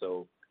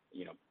also,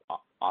 you know,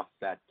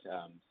 offset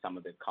some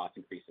of the cost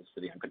increases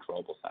for the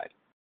uncontrollable side?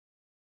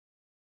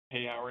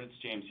 Hey, Howard, it's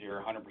James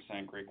here.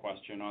 100% great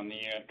question. On the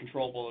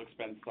controllable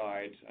expense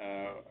side,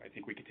 I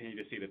think we continue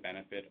to see the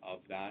benefit of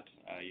that.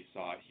 You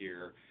saw it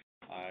here,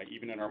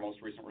 even in our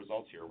most recent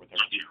results here with our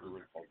Q3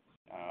 results,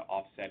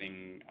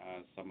 offsetting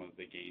some of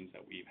the gains that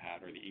we've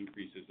had or the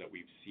increases that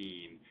we've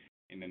seen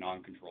in the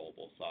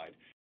non-controllable side.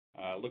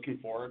 Looking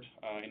forward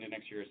into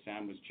next year, as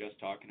Sam was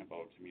just talking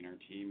about, I mean, our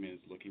team is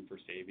looking for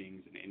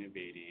savings and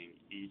innovating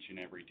each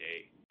and every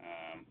day,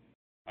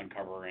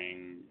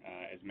 uncovering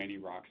as many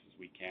rocks as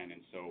we can.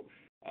 And so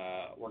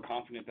we're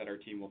confident that our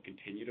team will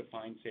continue to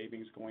find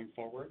savings going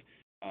forward.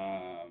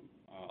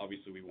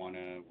 Obviously, we want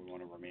to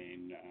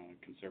remain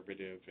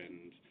conservative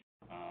and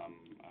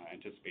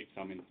anticipate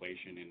some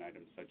inflation in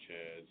items such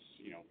as,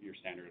 you know, your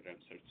standard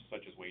items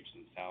such as wages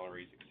and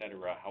salaries, et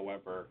cetera.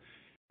 However,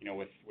 you know,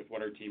 with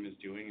what our team is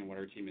doing and what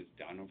our team has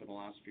done over the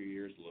last few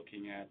years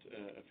looking at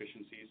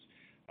efficiencies,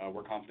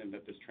 we're confident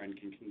that this trend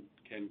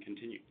can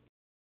continue.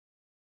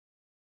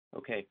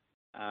 Okay,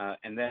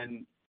 and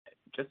then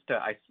just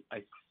I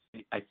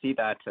see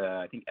that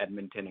I think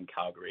Edmonton and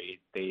Calgary,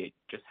 they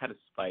just had a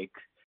spike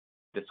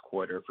this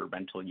quarter for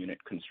rental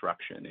unit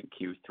construction in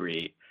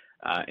Q3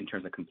 in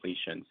terms of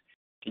completions.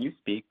 Can you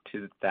speak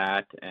to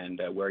that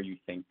and where you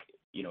think,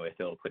 you know, if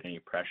it'll put any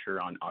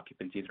pressure on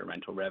occupancies or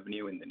rental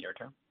revenue in the near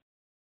term?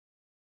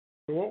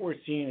 So what we're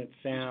seeing at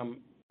SAM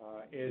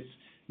is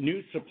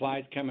new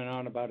supplies coming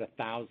on about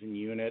 1,000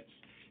 units,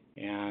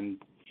 and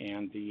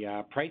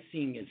the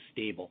pricing is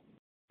stable.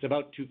 It's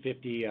about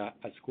 $250 a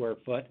square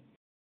foot,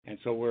 and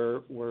so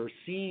we're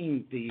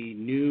seeing the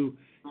new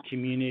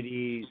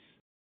communities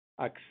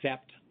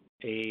accept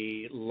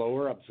a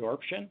lower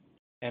absorption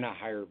and a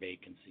higher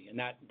vacancy. And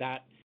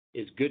that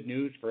is good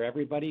news for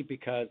everybody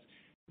because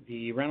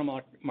the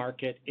rental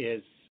market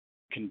is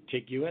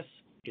contiguous,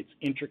 it's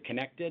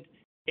interconnected,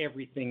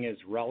 everything is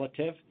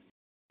relative,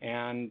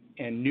 and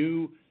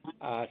new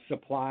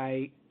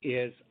supply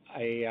is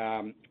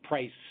a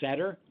price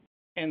setter,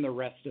 and the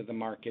rest of the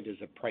market is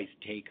a price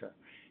taker.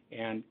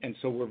 And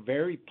so we're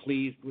very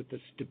pleased with the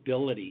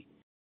stability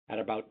at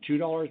about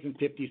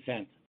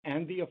 $2.50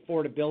 and the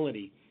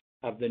affordability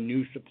of the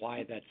new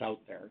supply that's out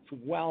there.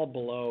 It's well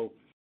below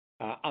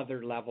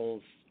other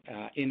levels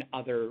in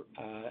other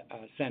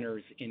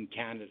centers in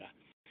Canada.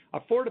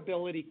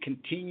 Affordability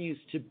continues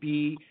to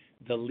be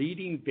the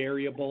leading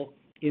variable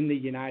in the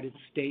United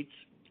States.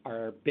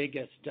 Our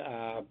biggest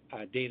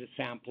data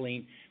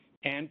sampling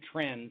and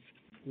trends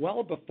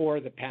well before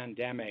the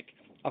pandemic.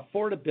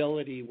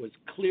 Affordability was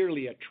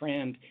clearly a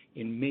trend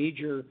in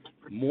major,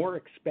 more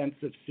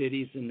expensive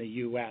cities in the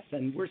U.S.,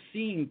 and we're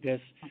seeing this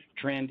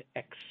trend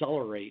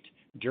accelerate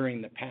during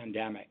the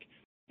pandemic.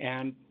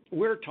 And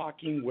we're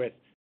talking with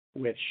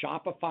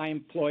Shopify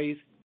employees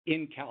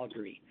in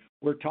Calgary.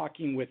 We're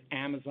talking with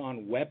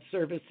Amazon Web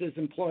Services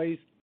employees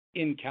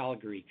in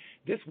Calgary.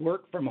 This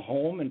work from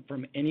home and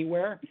from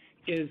anywhere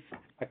is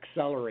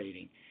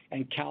accelerating,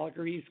 and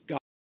Calgary's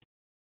got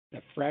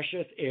the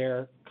freshest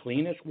air,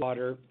 cleanest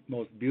water,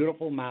 most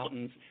beautiful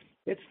mountains.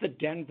 It's the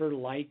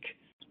Denver-like,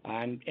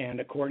 and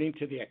according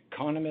to The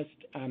Economist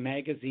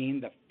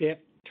magazine, the 5th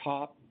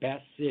top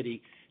best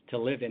city to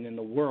live in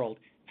the world,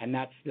 and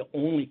that's the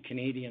only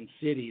Canadian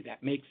city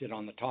that makes it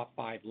on the top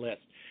 5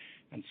 list.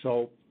 And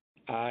so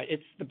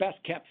it's the best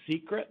kept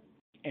secret,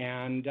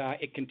 and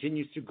it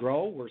continues to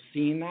grow. We're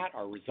seeing that.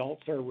 Our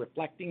results are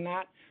reflecting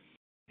that.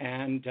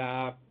 And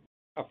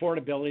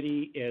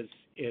affordability is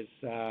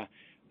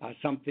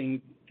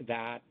something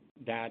that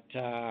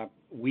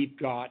we've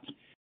got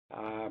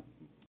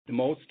the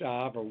most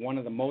of, or one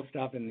of the most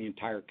of, in the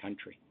entire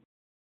country.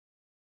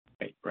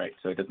 Right.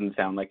 So it doesn't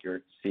sound like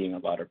you're seeing a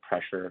lot of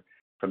pressure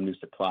from new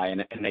supply,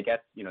 and I guess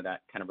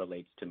that kind of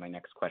relates to my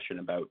next question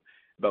about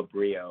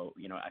Brio.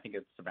 I think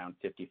it's around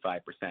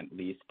 55%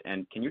 leased.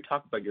 And can you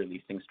talk about your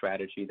leasing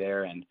strategy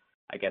there? And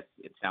I guess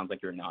it sounds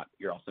like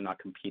you're also not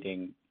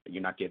competing.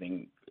 You're not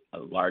giving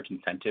large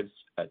incentives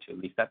to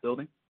lease that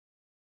building.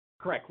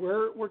 Correct.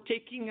 We're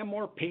taking a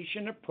more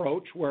patient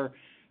approach. We're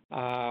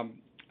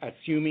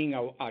assuming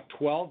a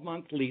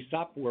 12-month lease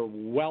up. We're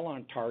well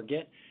on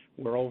target.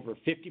 We're over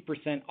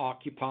 50%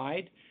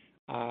 occupied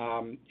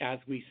as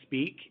we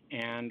speak,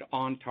 and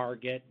on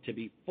target to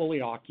be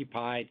fully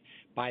occupied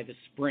by the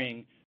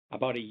spring,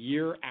 about a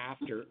year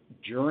after,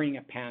 during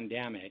a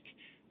pandemic,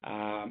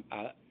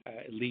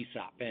 lease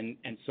up.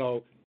 And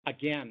so,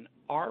 again,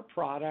 our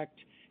product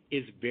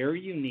is very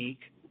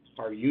unique.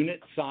 Our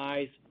unit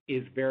size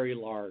is very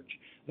large.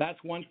 That's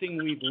one thing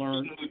we've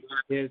learned,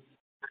 is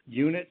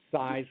unit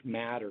size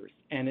matters,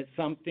 and it's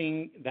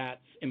something that's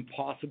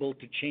impossible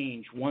to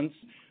change. Once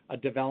a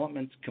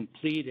development's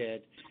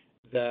completed,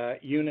 the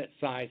unit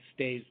size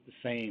stays the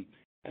same.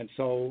 And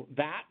so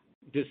that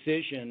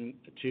decision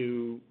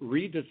to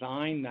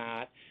redesign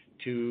that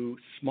to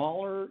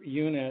smaller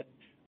unit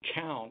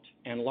count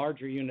and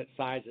larger unit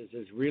sizes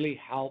has really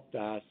helped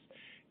us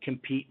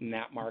compete in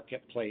that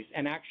marketplace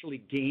and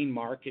actually gain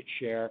market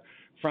share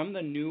from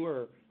the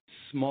newer,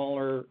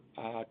 smaller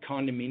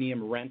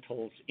condominium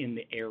rentals in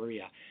the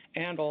area.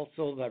 And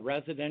also the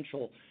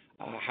residential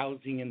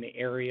housing in the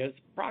area is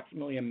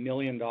approximately $1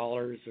 million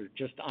or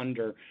just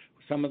under.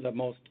 Some of the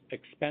most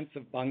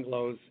expensive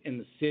bungalows in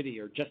the city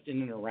are just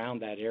in and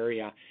around that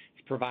area.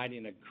 It's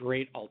providing a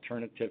great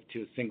alternative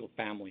to a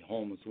single-family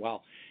home as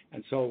well.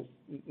 And so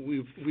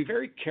we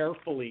very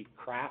carefully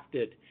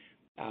crafted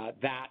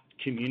that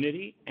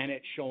community, and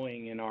it's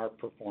showing in our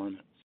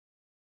performance.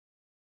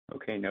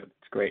 Okay, no,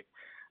 that's great.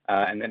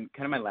 And then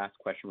kind of my last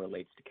question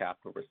relates to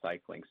capital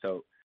recycling.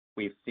 So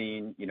we've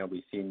seen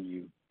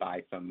you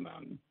buy some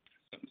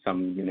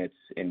units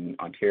in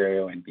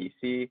Ontario and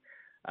BC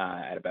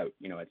at about,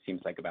 it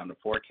seems like about a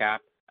 4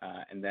 cap.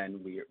 And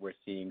then we're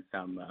seeing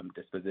some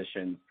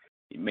dispositions,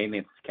 mainly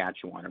in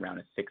Saskatchewan, around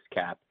a 6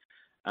 cap.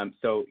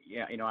 So,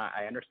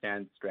 I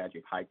understand the strategy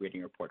of high grading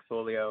your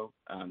portfolio,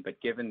 but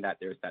given that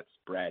there's that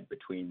spread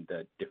between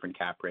the different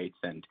cap rates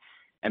and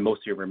most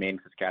of your remaining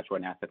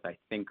Saskatchewan assets, I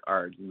think,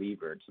 are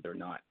levered, so they're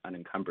not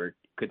unencumbered.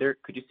 Could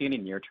you see any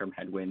near-term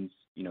headwinds,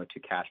 to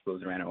cash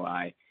flows or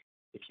NOI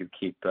if you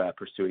keep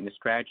pursuing the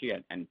strategy?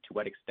 And to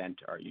what extent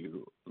are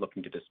you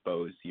looking to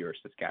dispose your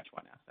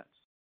Saskatchewan assets?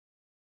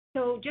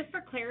 So just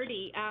for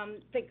clarity,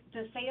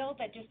 the sale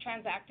that just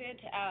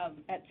transacted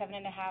at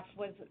 7.5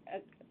 was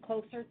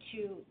closer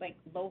to like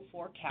low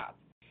 4 cap.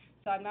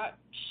 So I'm not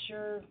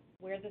sure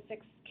where the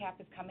 6 cap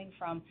is coming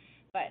from,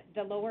 but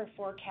the lower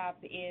 4 cap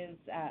is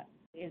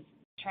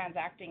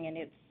transacting, and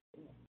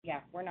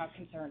we're not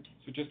concerned.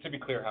 So just to be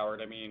clear,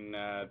 Howard, I mean,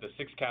 the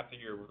 6 cap that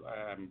you're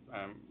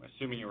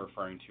assuming you're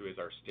referring to is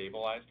our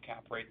stabilized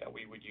cap rate that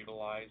we would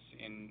utilize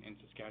in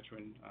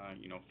Saskatchewan,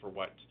 for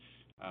what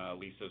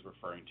Lisa is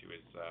referring to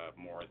is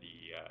more the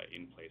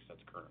in place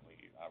that's currently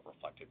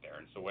reflected there.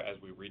 And so as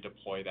we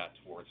redeploy that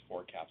towards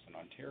 4 caps in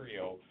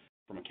Ontario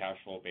from a cash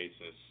flow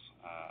basis,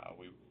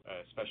 we,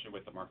 especially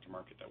with the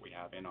mark-to-market that we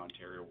have in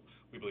Ontario,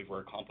 we believe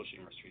we're accomplishing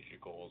our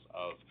strategic goals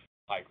of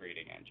high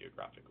grading and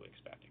geographically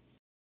expanding.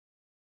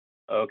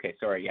 Okay,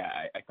 sorry. Yeah,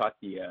 I thought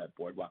the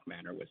Boardwalk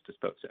Manor was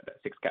disposed at a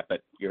 6 cap,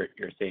 but you're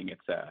saying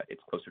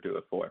it's closer to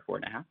a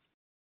 4.5.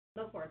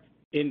 Low fours.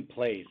 In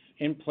place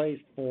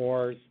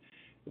 4s.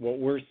 What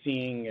we're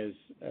seeing is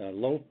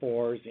low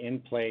 4s in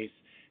place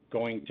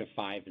going to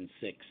 5 and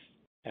 6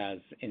 as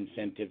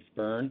incentives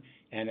burn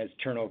and as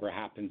turnover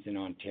happens in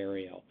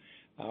Ontario.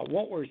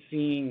 What we're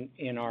seeing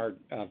in our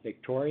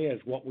Victoria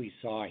is what we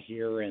saw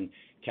here in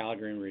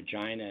Calgary and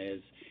Regina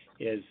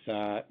is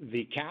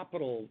the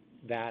capital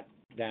that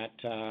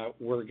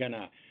we're going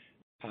to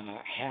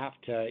have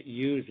to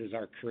use as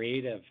our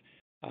creative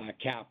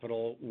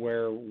capital,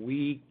 where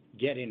we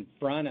get in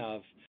front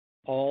of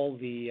all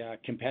the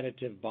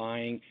competitive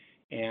buying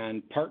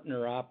and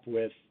partner up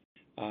with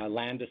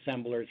land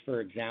assemblers,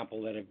 for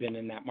example, that have been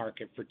in that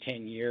market for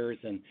 10 years.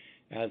 And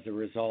as a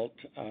result,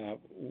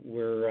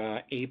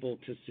 we're able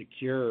to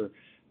secure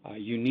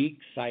unique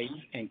sites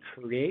and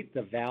create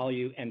the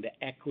value and the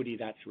equity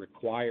that's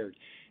required.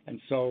 And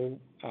so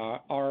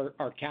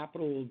our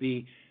capital will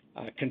be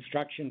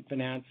construction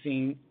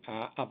financing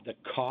of the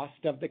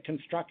cost of the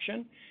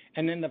construction,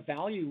 and then the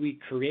value we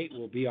create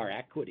will be our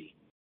equity.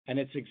 And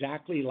it's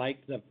exactly like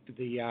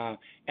the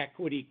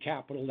equity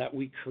capital that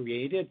we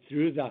created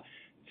through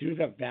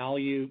the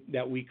value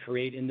that we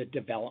create in the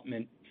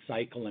development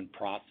cycle and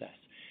process.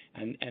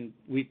 And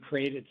we've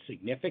created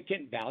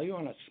significant value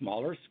on a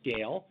smaller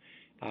scale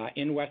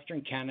in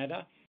Western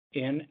Canada,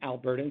 in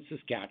Alberta and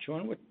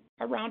Saskatchewan, with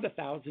around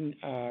 1,000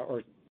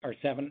 or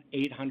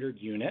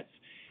 700-800 units.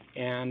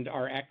 And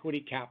our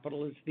equity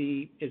capital is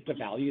the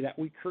value that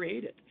we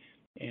created.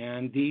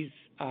 And these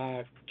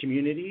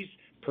communities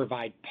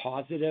provide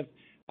positive,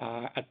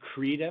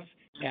 accretive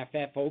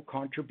FFO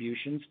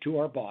contributions to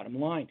our bottom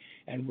line,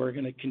 and we're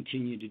going to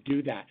continue to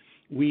do that.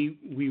 We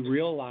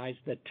realize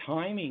the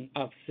timing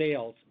of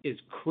sales is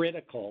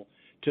critical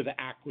to the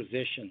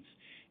acquisitions,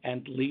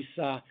 and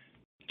Lisa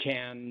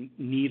can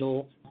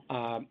needle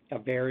a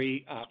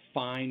very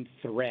fine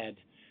thread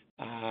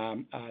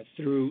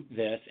through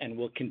this, and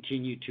will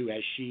continue to,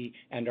 as she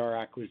and our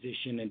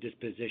acquisition and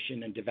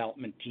disposition and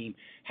development team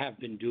have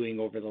been doing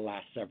over the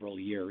last several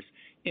years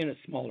in a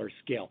smaller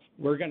scale.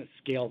 We're going to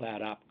scale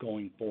that up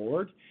going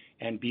forward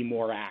and be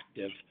more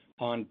active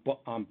on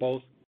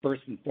both,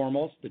 first and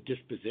foremost, the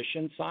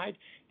disposition side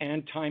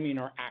and timing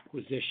our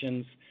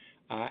acquisitions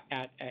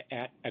at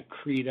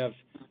accretive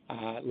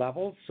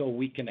levels, so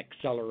we can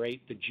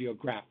accelerate the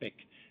geographic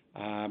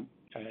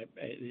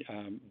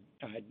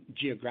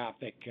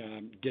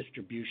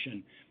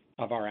distribution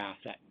of our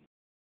asset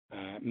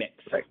mix.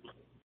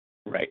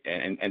 Right.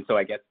 And so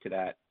I guess to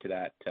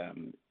that,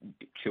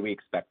 should we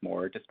expect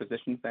more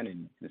dispositions then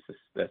in the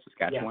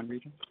Saskatchewan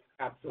region?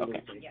 Absolutely.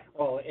 Okay. Yeah.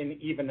 Well,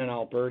 even in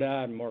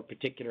Alberta, and more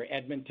particular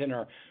Edmonton,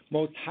 our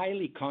most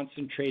highly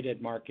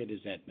concentrated market is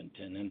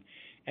Edmonton,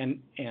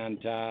 and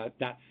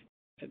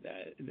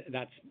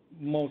that's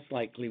most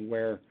likely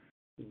where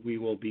we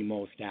will be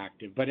most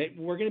active. But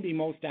we're going to be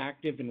most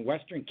active in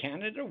Western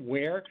Canada,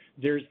 where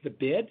there's the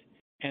bid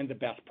and the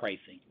best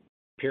pricing,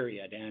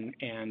 period. And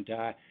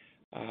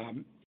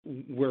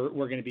we're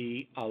going to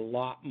be a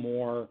lot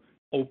more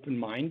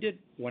open-minded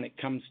when it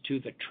comes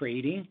to the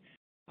trading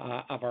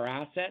of our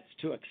assets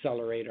to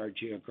accelerate our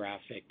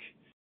geographic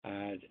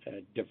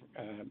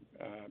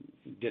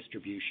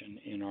distribution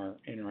in our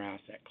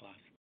asset class.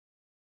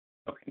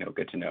 Okay, no,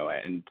 good to know.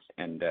 And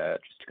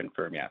just to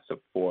confirm, yeah, so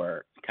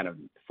four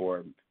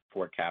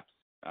caps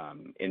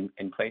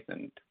in place,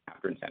 and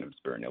after incentives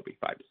burn, it'll be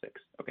 5 to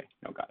 6. Okay,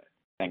 no, got it.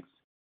 Thanks.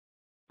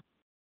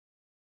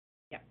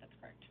 Yeah, that's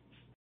correct.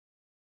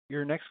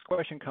 Your next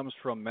question comes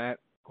from Matt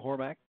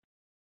Cormack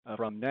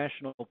from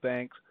National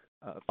Bank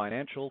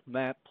Financial.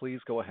 Matt, please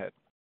go ahead.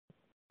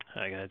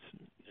 Hi, guys.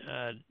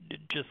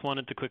 Just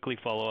wanted to quickly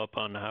follow up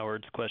on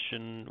Howard's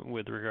question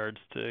with regards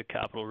to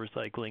capital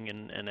recycling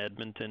in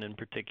Edmonton in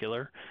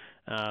particular.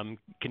 Can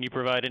you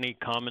provide any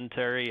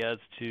commentary as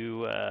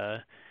to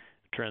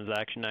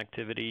transaction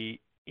activity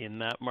in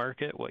that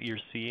market, what you're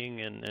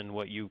seeing and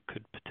what you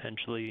could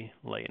potentially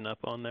lighten up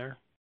on there?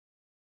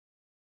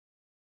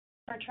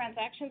 Our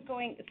transactions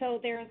going, so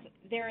there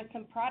is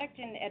some product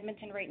in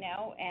Edmonton right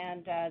now,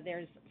 and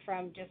there's,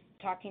 from just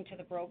talking to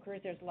the brokers,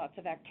 there's lots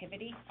of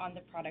activity on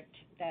the product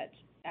that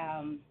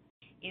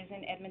is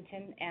in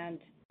Edmonton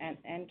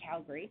and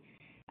Calgary.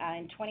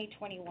 In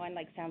 2021,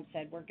 like Sam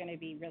said, we're going to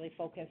be really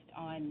focused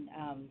on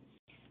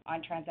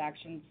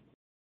transactions,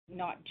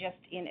 not just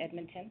in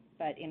Edmonton,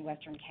 but in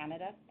Western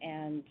Canada.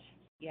 And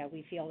yeah,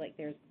 we feel like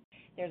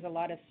there's a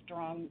lot of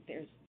strong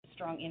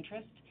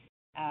interest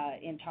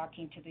in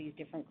talking to these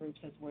different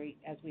groups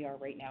as we are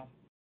right now.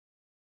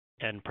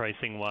 And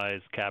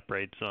pricing-wise, cap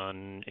rates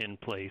on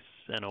in-place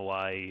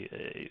NOI,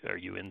 are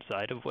you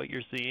inside of what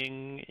you're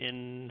seeing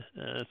in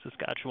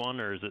Saskatchewan,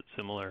 or is it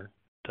similar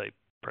type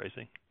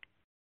pricing?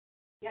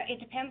 Yeah, it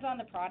depends on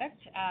the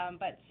product,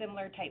 but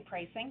similar type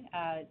pricing.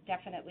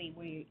 Definitely,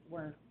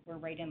 we're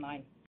right in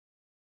line.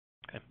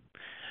 Okay.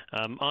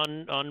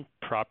 On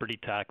property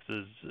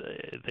taxes,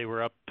 they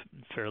were up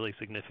fairly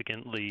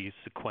significantly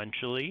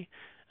sequentially,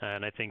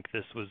 and I think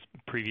this was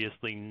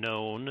previously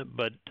known.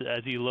 But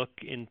as you look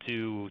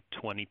into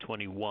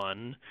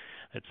 2021,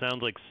 it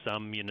sounds like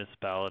some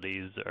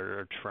municipalities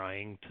are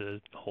trying to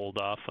hold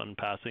off on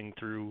passing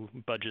through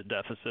budget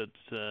deficits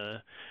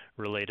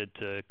related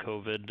to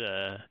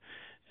COVID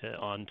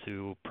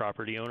onto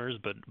property owners,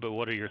 but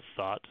what are your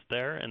thoughts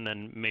there? And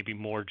then maybe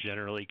more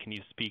generally, can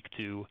you speak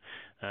to,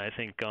 I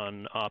think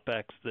on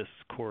OPEX this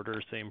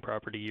quarter, same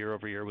property year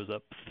over year was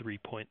up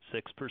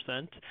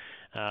 3.6%.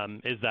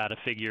 Is that a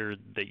figure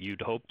that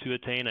you'd hope to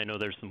attain? I know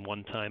there's some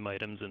one-time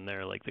items in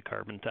there like the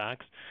carbon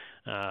tax,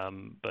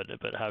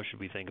 but how should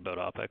we think about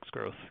OPEX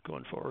growth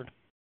going forward?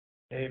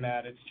 Hey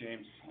Matt, it's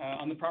James.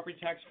 On the property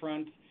tax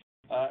front,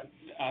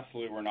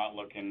 absolutely, we're not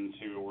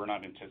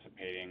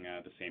anticipating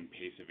the same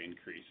pace of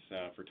increase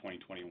for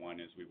 2021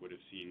 as we would have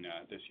seen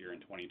this year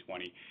in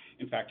 2020.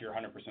 In fact, you're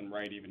 100%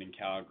 right. Even in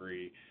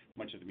Calgary,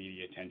 much of the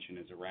media attention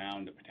is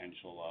around the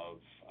potential of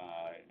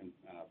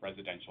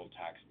residential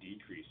tax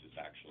decreases,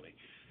 actually.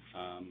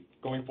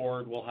 Going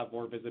forward, we'll have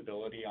more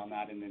visibility on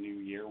that in the new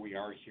year. We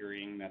are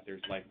hearing that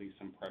there's likely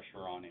some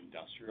pressure on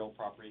industrial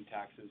property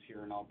taxes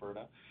here in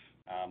Alberta.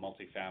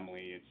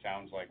 Multifamily, it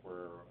sounds like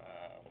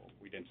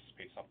we'd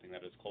anticipate something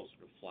that is closer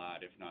to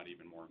flat, if not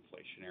even more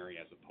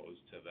inflationary, as opposed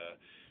to the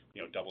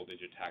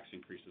double-digit tax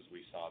increases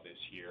we saw this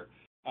year.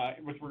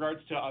 With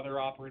regards to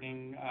other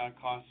operating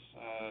costs,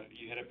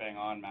 you hit it bang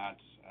on, Matt.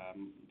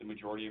 The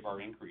majority of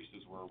our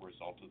increases were a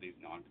result of these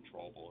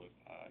non-controllable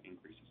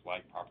increases,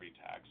 like property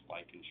tax,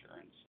 like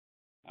insurance.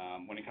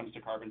 When it comes to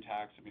carbon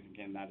tax, I mean,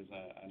 again, that is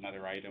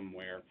another item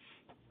where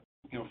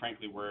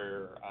frankly,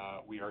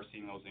 we are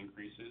seeing those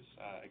increases.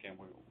 Again,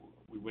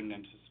 we wouldn't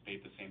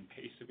anticipate the same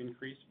pace of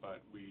increase,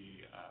 but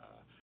we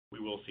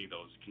will see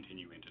those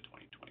continue into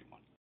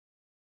 2021.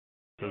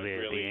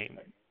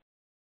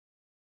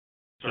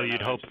 So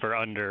you'd hope for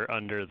under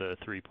the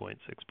 3.6%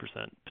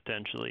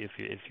 potentially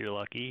if you're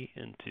lucky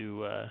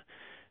into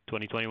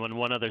 2021.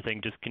 One other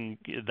thing, just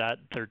that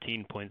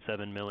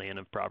 13.7 million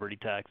of property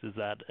tax, is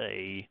that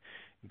a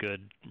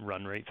good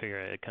run rate figure?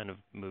 It kind of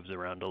moves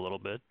around a little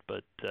bit,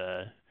 but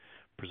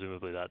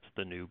presumably that's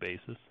the new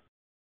basis.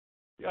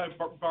 Yeah,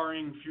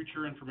 barring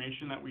future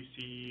information that we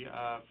see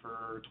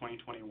for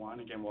 2021,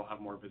 again, we'll have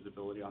more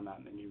visibility on that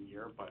in the new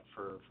year, but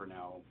for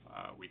now,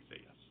 we'd say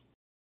yes.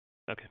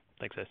 Okay,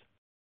 thanks guys.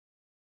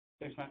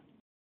 Thanks, Matt.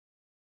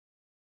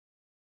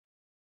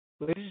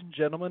 Ladies and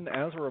gentlemen,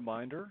 as a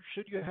reminder,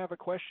 should you have a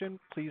question,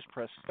 please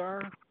press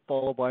star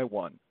followed by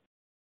 1.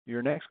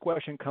 Your next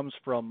question comes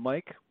from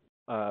Mike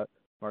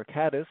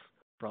Markakis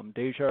from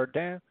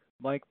Desjardins.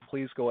 Mike,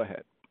 please go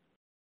ahead.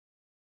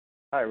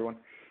 Hi, everyone.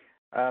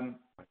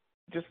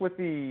 Just with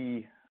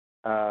the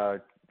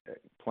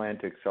plan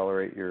to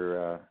accelerate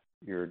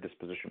your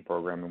disposition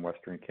program in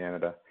Western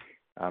Canada,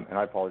 and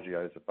I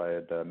apologize if I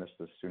had missed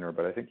this sooner,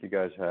 but I think you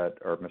guys had,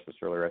 or missed this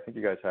earlier, I think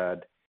you guys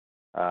had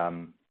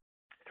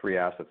 3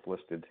 assets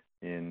listed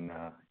in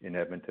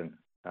Edmonton.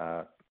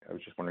 I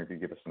was just wondering if you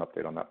could give us an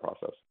update on that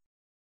process.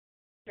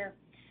 Sure.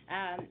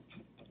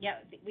 Yeah,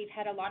 we've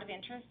had a lot of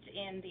interest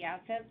in the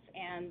assets,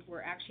 and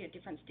we're actually at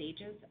different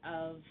stages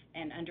of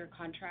and under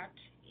contract,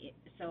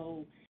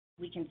 so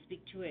we can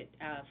speak to it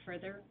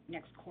further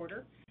next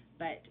quarter.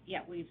 But yeah,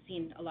 we've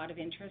seen a lot of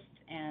interest,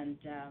 and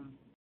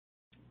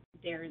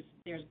there's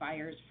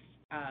buyers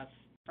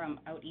from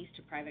out east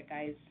to private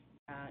guys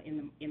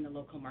in the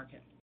local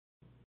market.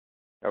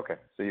 Okay,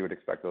 so you would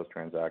expect those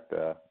transact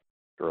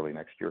early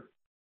next year?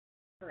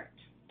 Correct.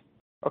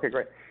 Okay,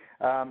 great.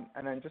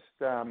 And then just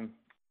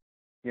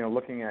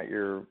looking at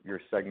your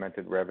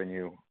segmented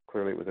revenue,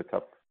 clearly it was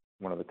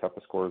one of the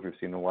toughest quarters we've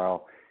seen in a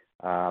while.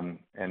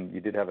 And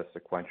you did have a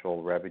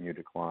sequential revenue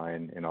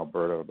decline in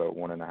Alberta of about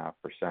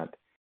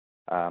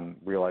 1.5%.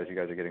 Realize you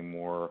guys are getting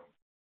more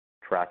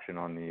traction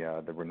on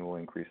the renewal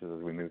increases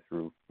as we move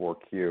through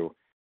 4Q.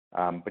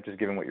 But just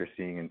given what you're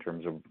seeing in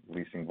terms of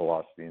leasing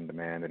velocity and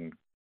demand, and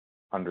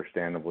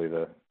understandably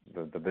the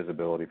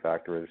visibility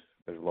factor is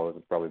as low as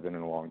it's probably been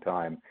in a long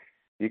time,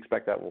 do you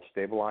expect that will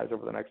stabilize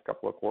over the next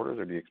couple of quarters,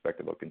 or do you expect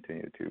it will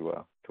continue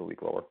to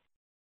leak lower?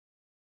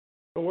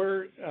 So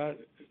we're,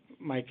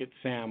 Mike, it's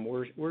Sam.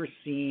 We're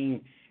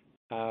seeing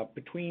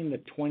between the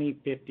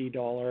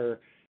 $20-50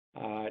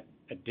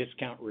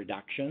 discount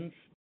reductions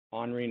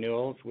on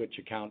renewals, which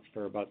accounts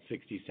for about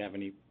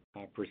 60-70%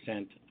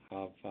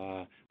 of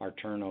our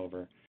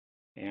turnover,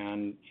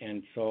 and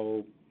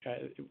so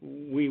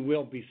we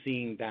will be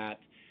seeing that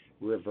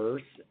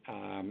reverse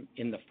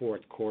in the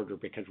fourth quarter,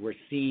 because we're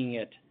seeing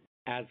it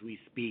as we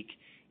speak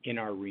in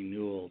our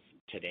renewals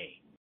today.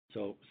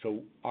 So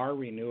our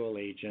renewal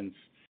agents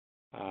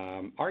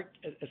are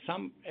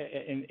some,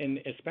 and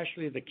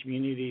especially the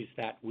communities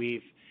that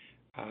we've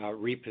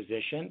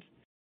repositioned,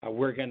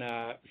 we're going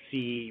to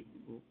see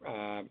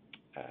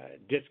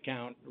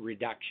discount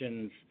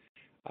reductions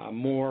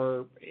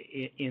more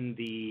in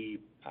the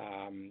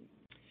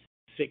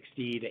 $60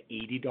 to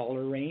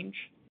 $80 range.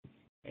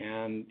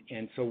 And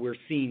so we're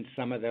seeing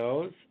some of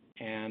those,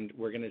 and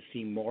we're going to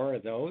see more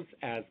of those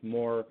as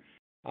more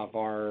of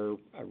our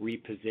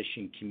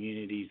repositioned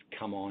communities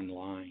come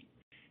online.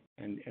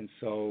 And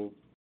so,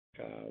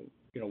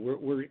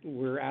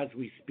 we're as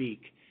we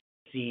speak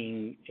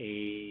seeing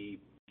a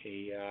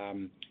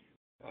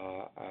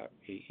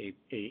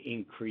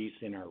increase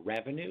in our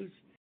revenues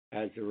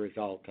as a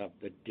result of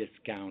the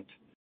discount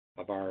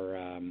of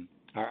our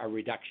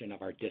reduction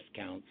of our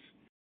discounts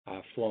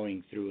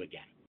flowing through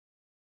again.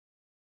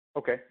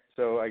 Okay,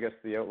 so I guess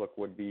the outlook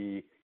would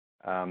be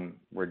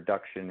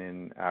reduction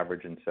in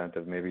average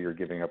incentive. Maybe you're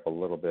giving up a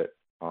little bit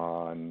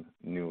on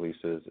new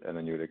leases, and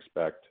then you would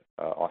expect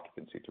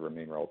occupancy to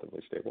remain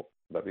relatively stable.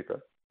 Would that be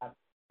fair?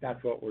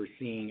 That's what we're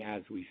seeing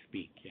as we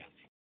speak, yes.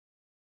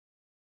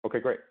 Okay,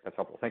 great. That's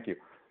helpful. Thank you.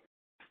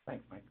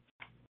 Thanks, Mike.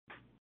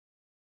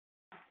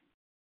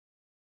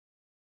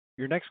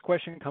 Your next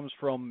question comes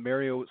from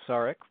Mario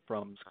Saric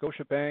from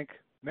Scotiabank.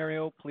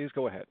 Mario, please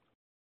go ahead.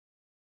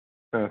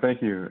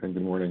 Thank you, and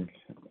good morning.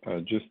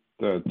 Just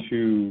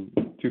two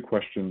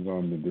questions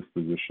on the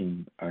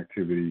disposition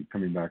activity.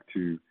 Coming back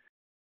to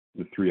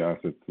the three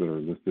assets that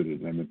are listed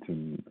in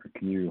Edmonton,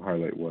 can you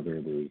highlight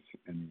whether there's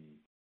any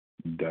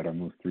debt on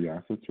those three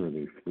assets, or are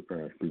they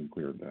free and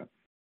clear of debt?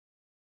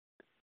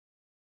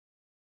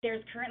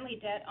 There's currently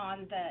debt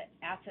on the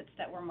assets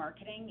that we're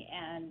marketing,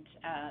 and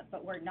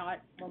but we're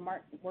not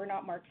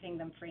marketing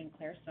them free and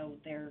clear, so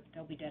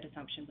there'll be debt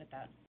assumption with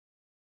that.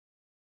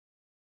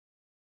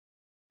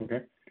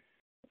 Okay,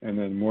 and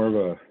then more of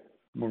a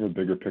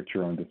bigger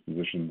picture on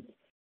dispositions.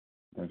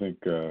 I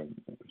think,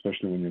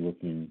 especially when you're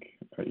looking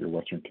at your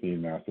Western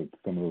Canadian assets,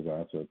 some of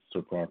those assets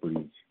or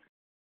properties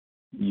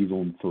you've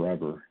owned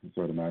forever.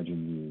 So I'd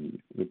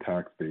imagine the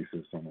tax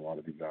basis on a lot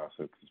of these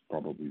assets is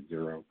probably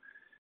zero.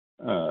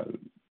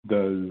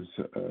 Does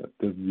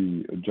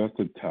the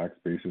adjusted tax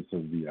basis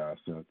of the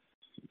assets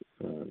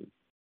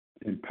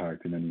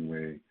impact in any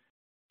way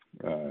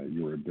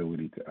your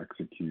ability to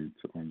execute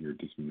on your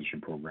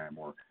disposition program,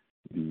 or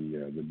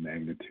the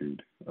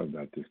magnitude of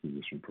that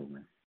disposition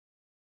program?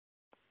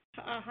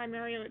 Hi,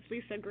 Mario. It's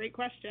Lisa. Great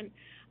question.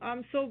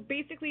 So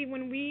basically,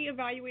 when we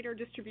evaluate our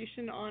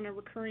distribution on a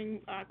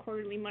recurring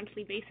quarterly,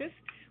 monthly basis,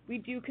 we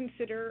do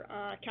consider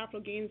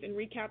capital gains and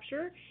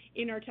recapture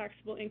in our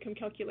taxable income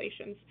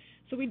calculations.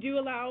 So we do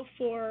allow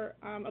for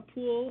a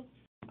pool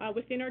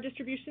within our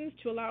distributions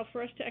to allow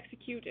for us to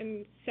execute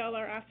and sell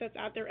our assets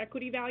at their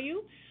equity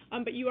value.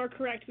 But you are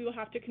correct. We will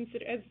have to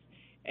consider, as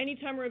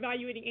anytime we're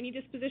evaluating any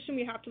disposition,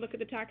 we have to look at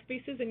the tax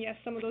basis. And yes,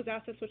 some of those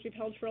assets which we've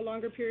held for a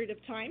longer period of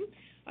time,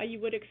 you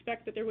would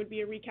expect that there would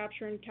be a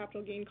recapture and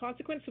capital gain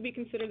consequence. So we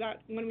consider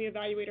that when we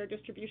evaluate our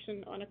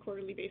distribution on a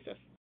quarterly basis.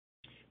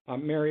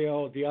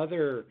 Mario, the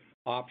other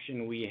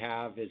option we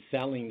have is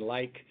selling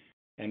like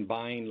and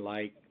buying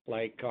like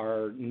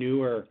our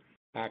newer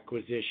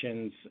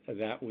acquisitions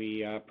that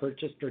we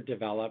purchased or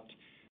developed.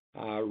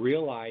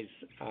 Realize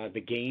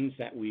the gains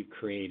that we've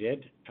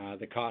created.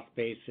 The cost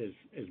base is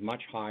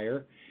much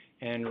higher,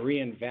 and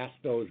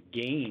reinvest those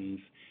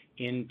gains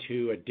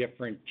into a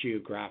different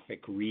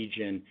geographic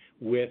region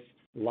with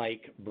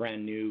like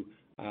brand new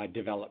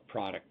developed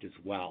product as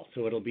well.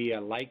 So it'll be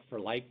a like for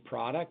like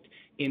product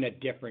in a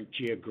different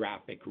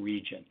geographic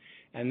region,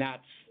 and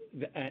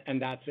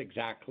that's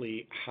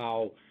exactly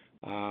how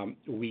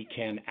we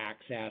can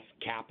access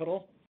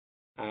capital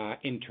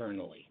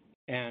internally,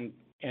 and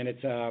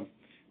it's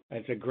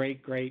a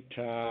great way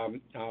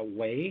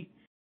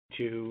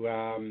to,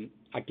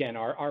 again,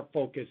 our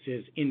focus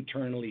is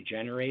internally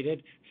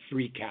generated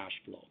free cash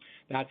flow.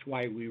 That's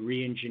why we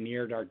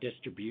re-engineered our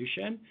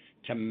distribution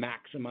to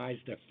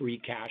maximize the free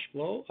cash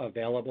flow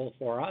available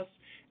for us,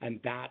 and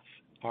that's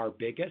our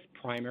biggest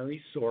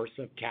primary source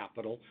of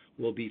capital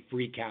will be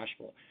free cash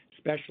flow,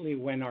 especially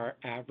when our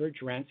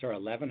average rents are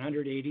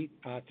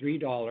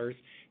 $1,183.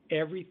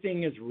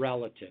 Everything is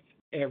relative,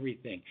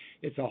 everything.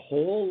 It's a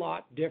whole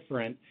lot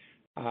different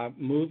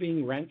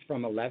moving rents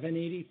from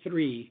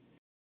 $1,183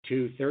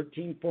 to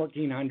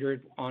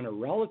 $1,300-1,400 on a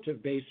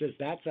relative basis.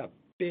 That's a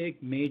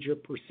big major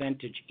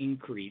percentage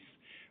increase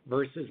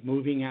versus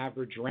moving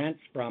average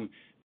rents from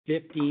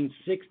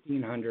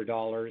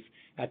 $1,500-1,600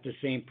 at the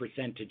same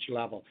percentage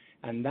level.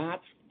 And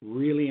that's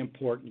really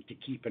important to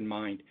keep in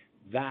mind.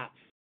 That's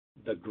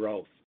the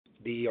growth.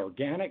 The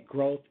organic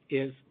growth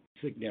is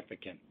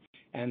significant,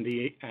 and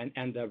the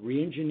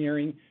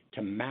re-engineering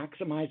to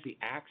maximize the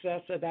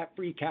access of that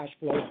free cash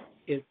flow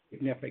is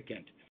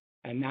significant,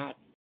 and that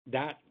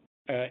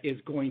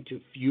is going to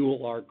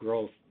fuel our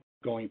growth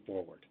going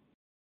forward.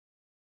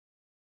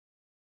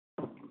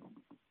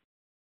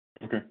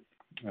 Okay.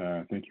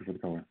 Thank you for the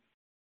color.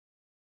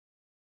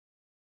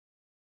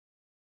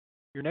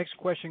 Your next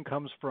question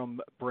comes from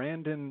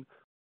Brandon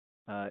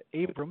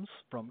Abrams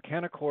from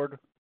Canaccord,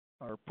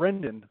 or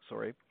Brendan,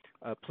 sorry.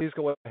 Please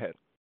go ahead.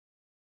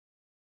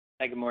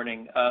 Hi, good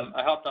morning.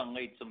 I hopped on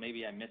late, so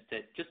maybe I missed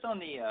it. Just on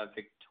the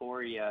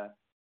Victoria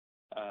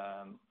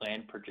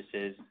land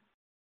purchases,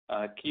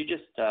 Can you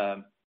just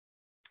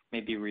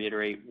maybe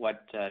reiterate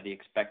what the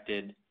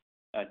expected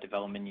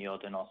development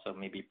yield and also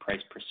maybe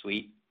price per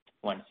suite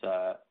once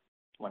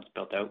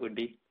built out would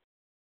be?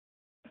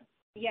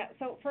 Yeah,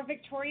 so for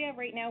Victoria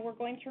right now we're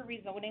going through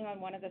rezoning on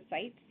one of the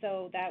sites,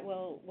 so that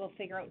we'll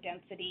figure out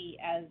density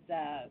as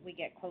we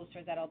get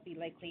closer. That'll be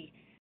likely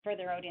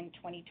further out in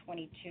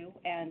 2022,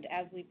 and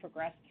as we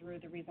progress through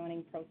the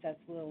rezoning process,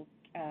 we'll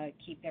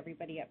keep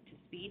everybody up to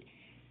speed.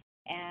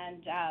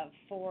 And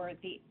for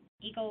the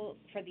Eagles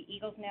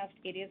Nest,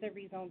 it is a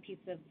rezoned piece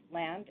of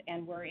land,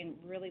 and we're in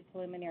really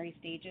preliminary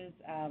stages.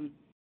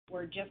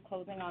 We're just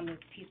closing on this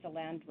piece of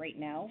land right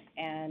now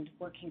and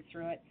working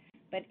through it,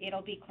 but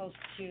it'll be close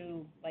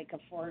to like a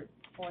 4.5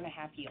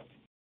 yield,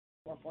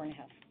 or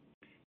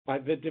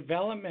 4.5. The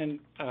development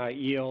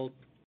yield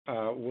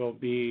will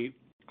be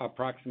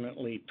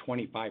approximately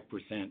 25%,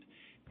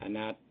 and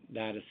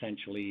that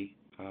essentially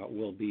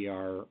will be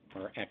our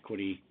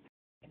equity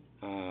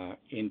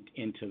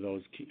into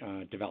those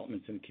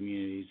developments and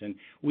communities. And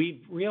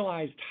we've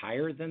realized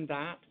higher than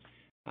that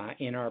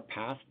in our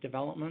past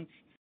developments.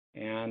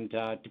 And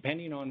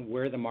depending on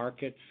where the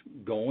market's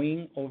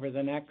going over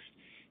the next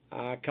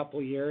couple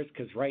of years,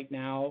 because right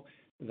now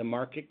the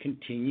market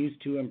continues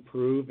to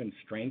improve and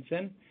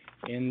strengthen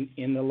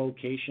in the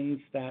locations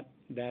that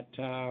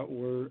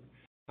were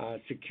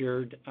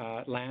secured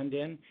land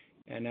in,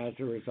 and as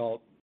a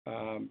result,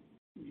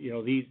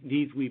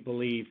 these we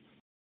believe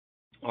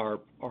are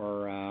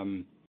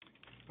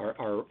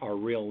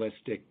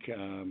realistic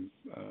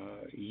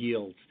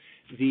yields.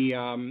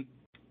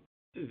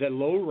 The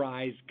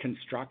low-rise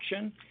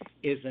construction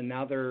is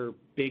another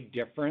big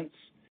difference,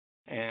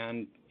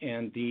 and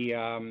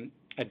the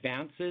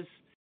advances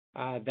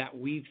that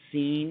we've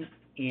seen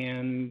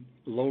in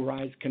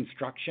low-rise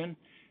construction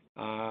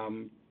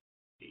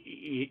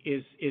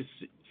is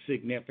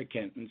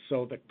significant, and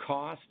so the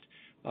cost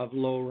of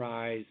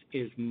low-rise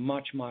is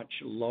much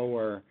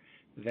lower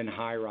than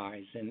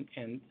high-rise,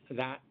 and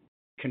that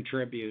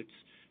contributes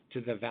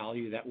to the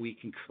value that we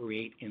can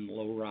create in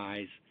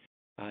low-rise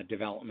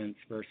developments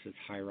versus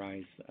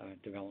high-rise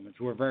developments.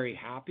 We're very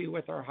happy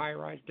with our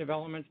high-rise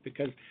developments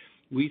because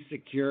we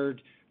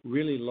secured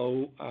really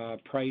low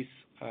price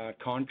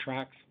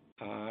contracts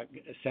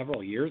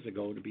several years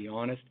ago, to be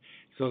honest.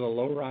 So the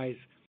low-rise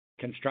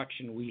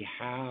construction we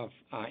have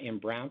in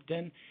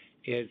Brampton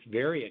is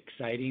very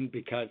exciting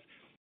because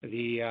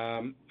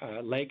the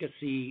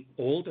legacy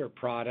older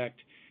product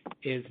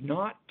is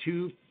not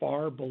too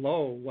far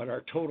below what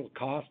our total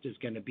cost is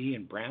going to be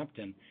in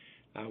Brampton,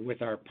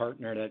 with our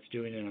partner that's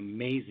doing an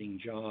amazing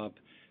job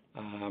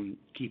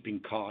keeping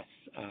costs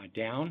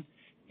down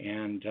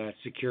and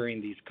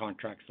securing these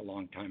contracts a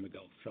long time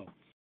ago. So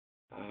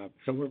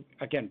we're,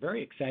 again,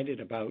 very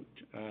excited about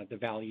the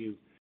value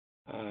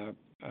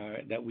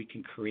that we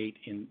can create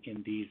in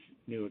these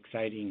new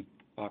exciting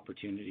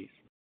opportunities.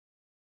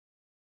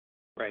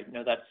 Right.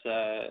 No,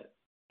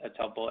 that's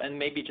helpful. And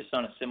maybe just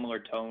on a similar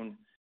tone,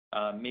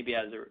 maybe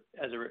as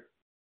it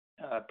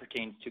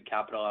pertains to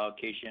capital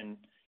allocation,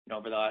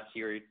 over the last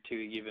year or two,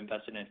 you've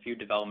invested in a few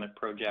development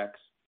projects,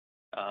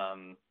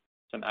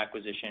 some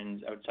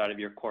acquisitions outside of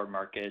your core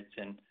markets,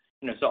 and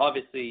so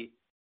obviously,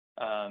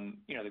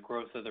 the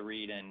growth of the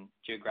REIT and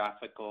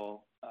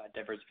geographical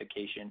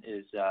diversification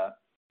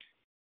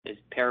is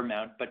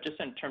paramount. But just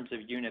in terms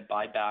of unit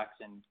buybacks,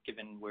 and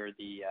given where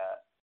the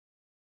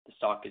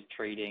stock is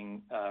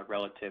trading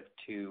relative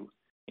to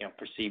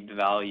perceived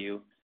value,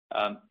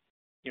 do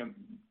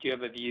you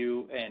have a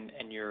view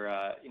and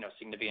your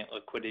significant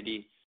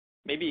liquidity?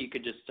 Maybe you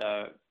could just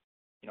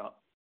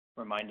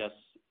remind us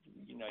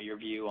your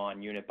view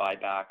on unit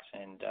buybacks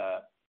and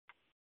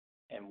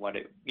what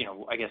it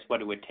I guess what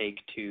it would take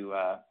to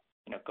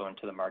go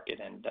into the market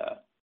and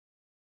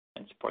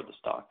support the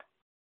stock.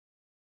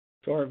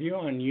 So our view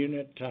on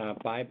unit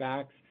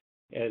buybacks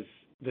is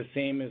the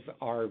same as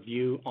our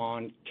view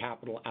on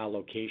capital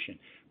allocation.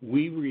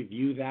 We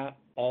review that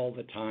all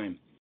the time,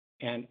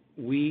 and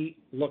we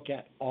look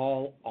at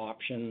all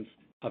options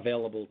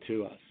available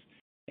to us.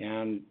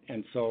 And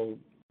so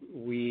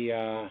we,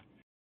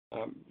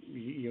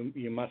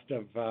 you must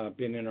have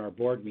been in our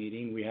board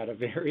meeting. We had a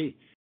very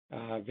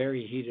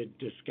heated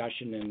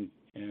discussion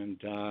and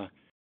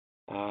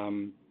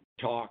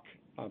talk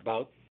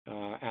about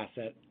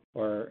asset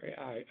or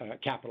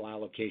capital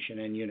allocation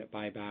and unit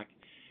buyback,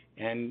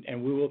 and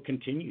we will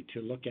continue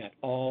to look at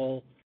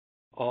all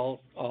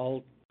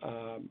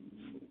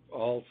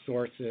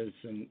sources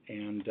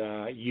and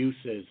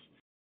uses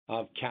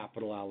of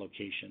capital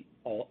allocation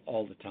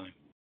all the time.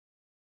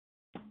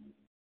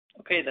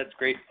 Okay, that's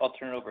great. I'll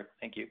turn it over.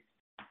 Thank you.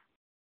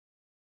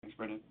 Thanks,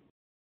 Brendan.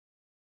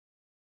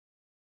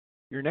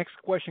 Your next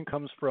question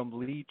comes from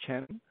Lee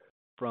Chen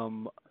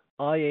from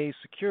IA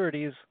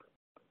Securities.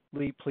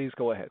 Lee, please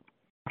go ahead.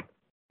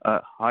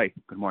 Hi,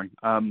 good morning.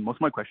 Most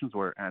of my questions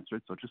were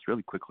answered, so just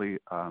really quickly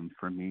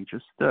for me,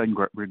 just in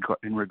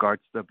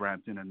regards to the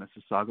Brampton and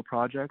Mississauga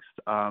projects,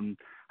 have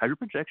your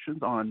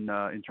projections on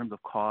in terms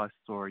of costs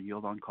or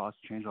yield on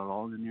costs changed at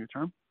all in the near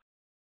term?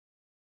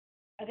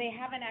 They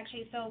haven't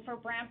actually. So for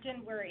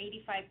Brampton, we're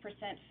 85%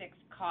 fixed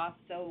cost,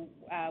 so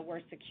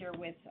we're secure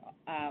with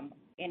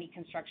any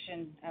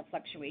construction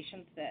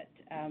fluctuations that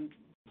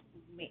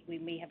we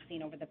may have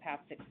seen over the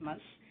past 6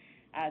 months.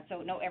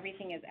 So no,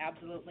 everything is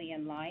absolutely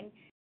in line.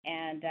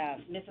 And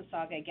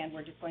Mississauga, again,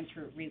 we're just going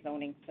through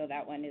rezoning, so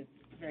that one is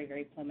very,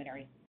 very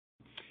preliminary.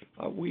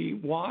 We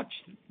watch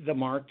the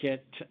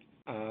market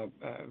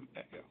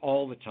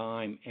all the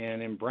time,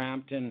 and in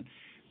Brampton,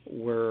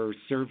 we're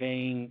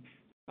surveying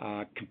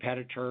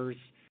competitors.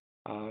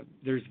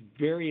 There's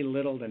very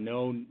little to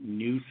no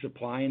new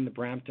supply in the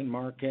Brampton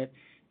market,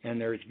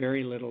 and there's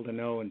very little to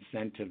no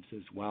incentives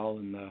as well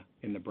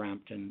in the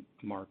Brampton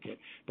market.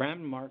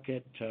 Brampton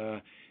market,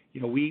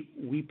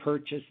 we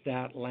purchased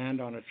that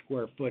land on a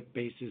square foot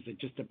basis at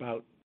just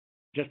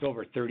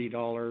over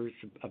 $30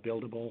 a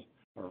buildable,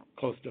 or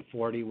close to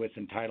 40 with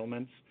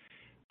entitlements.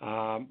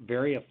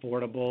 Very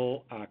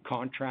affordable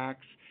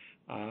contracts.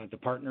 The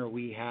partner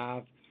we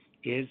have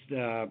is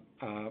the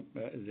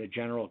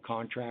general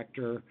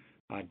contractor,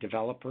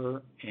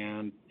 developer,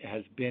 and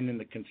has been in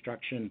the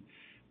construction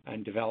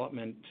and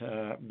development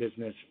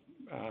business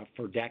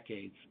for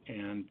decades.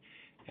 And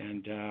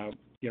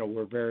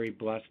we're very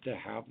blessed to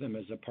have them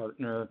as a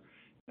partner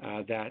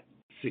that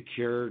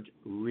secured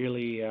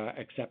really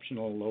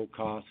exceptional low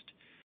cost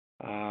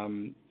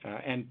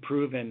and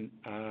proven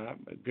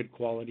good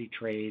quality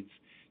trades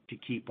to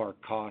keep our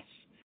costs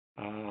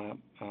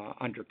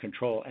under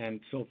control. And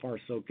so far,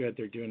 so good.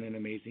 They're doing an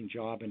amazing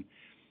job, and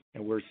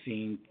we're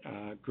seeing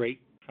great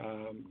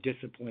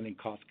discipline and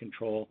cost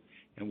control,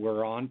 and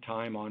we're on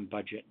time, on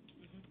budget,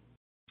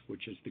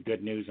 which is the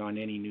good news on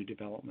any new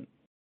development.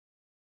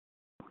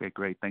 Okay,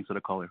 great. Thanks for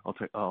the caller.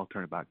 I'll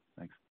turn it back.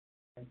 Thanks.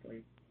 Thanks,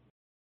 Lee.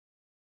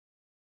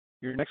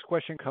 Your next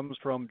question comes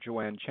from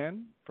Joanne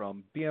Chen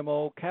from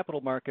BMO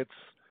Capital Markets.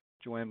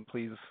 Joanne,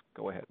 please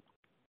go ahead.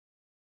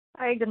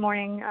 Hi, good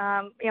morning.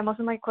 Most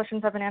of my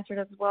questions have been answered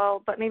as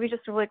well, but maybe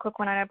just a really quick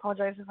one, and I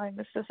apologize if I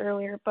missed this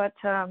earlier, but,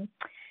 with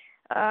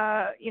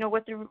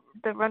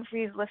the rent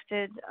freeze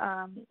lifted,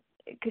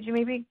 could you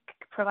maybe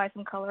provide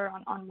some color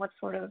on what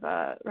sort of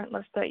rent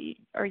lift that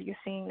are you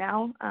seeing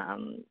now,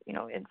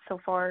 in so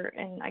far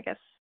in, I guess,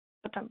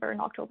 September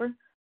and October?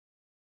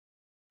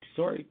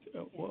 Sorry,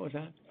 what was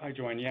that? Hi,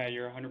 Joanne. Yeah,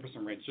 you're 100%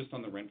 right. It's just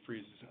on the rent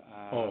freeze.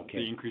 Okay.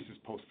 The increases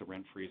post the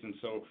rent freeze. And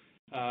so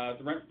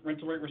the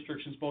rental rate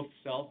restrictions, both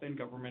self and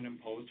government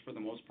imposed for the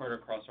most part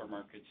across our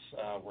markets,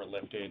 were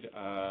lifted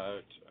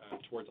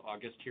towards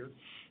August here.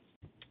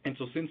 And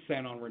so since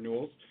then on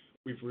renewals,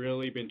 we've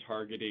really been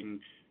targeting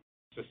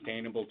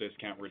sustainable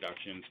discount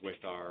reductions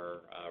with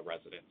our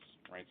residents,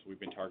 right? So we've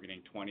been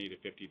targeting $20 to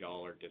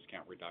 $50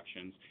 discount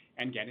reductions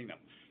and getting them.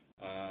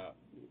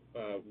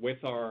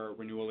 With our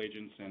renewal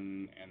agents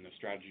and the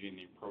strategy and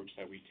the approach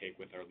that we take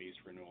with our lease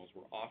renewals,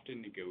 we're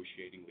often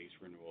negotiating lease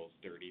renewals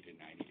 30 to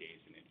 90 days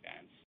in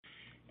advance.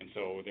 And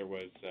so there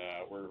was,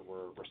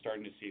 we're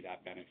starting to see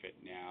that benefit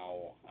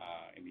now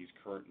in these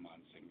current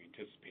months, and we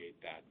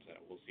anticipate that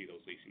we'll see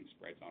those leasing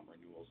spreads on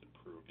renewals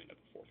improve into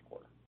the fourth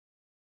quarter.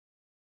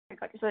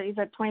 So you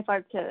said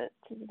 25 to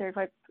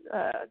 35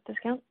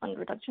 discount on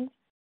reductions?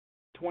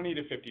 $20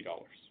 to $50.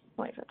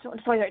 20,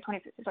 sorry,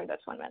 20, sorry,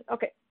 that's what I meant.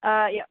 Okay.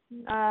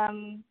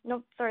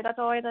 No, sorry, that's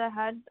all that I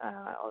had.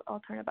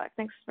 I'll turn it back.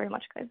 Thanks very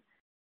much, guys.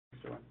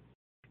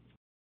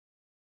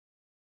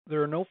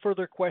 There are no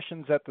further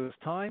questions at this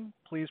time.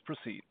 Please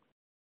proceed.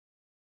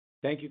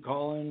 Thank you,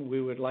 Colin.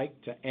 We would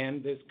like to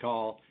end this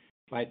call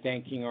by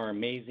thanking our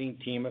amazing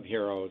team of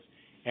heroes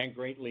and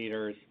great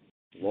leaders,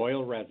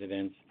 loyal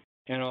residents,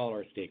 and all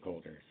our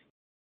stakeholders.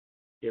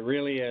 It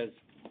really is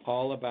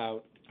all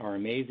about our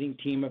amazing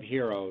team of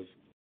heroes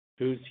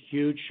whose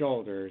huge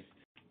shoulders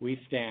we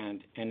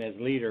stand, and as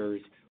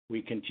leaders,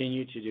 we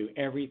continue to do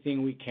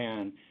everything we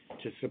can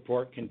to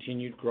support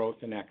continued growth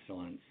and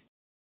excellence.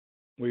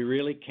 We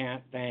really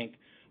can't thank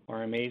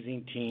our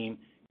amazing team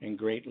and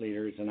great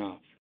leaders enough.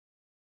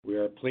 We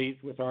are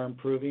pleased with our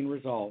improving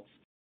results.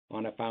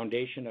 On a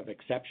foundation of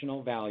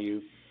exceptional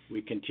value,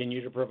 we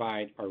continue to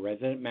provide our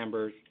resident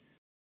members,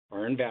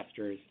 our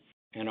investors,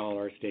 and all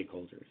our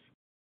stakeholders.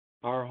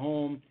 Our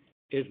home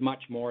is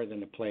much more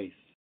than a place.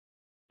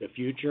 The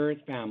future is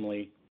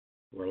family,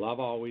 where love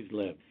always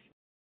lives.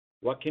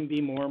 What can be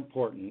more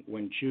important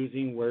when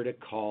choosing where to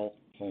call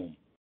home?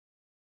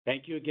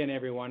 Thank you again,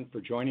 everyone,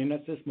 for joining us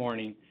this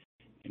morning,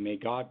 and may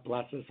God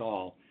bless us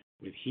all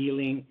with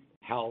healing,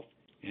 health,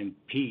 and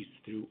peace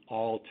through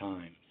all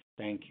times.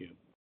 Thank you.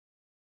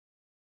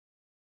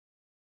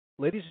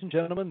 Ladies and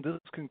gentlemen,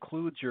 this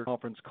concludes your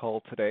conference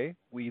call today.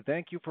 We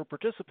thank you for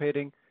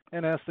participating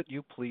and ask that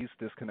you please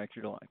disconnect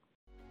your line.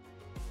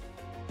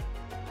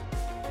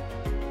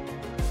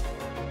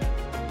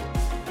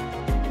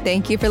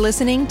 Thank you for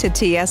listening to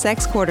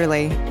TSX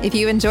Quarterly. If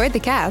you enjoyed the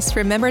cast,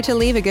 remember to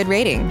leave a good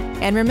rating.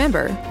 And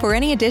remember, for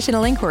any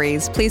additional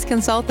inquiries, please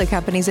consult the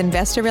company's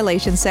investor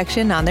relations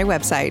section on their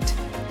website.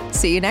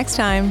 See you next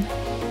time.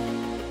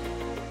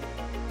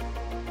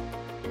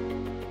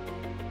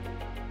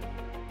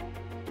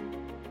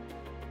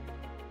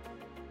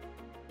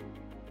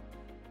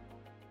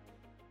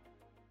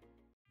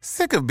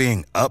 Sick of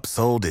being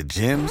upsold at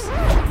gyms?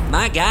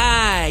 My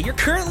guy, you're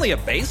currently a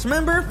base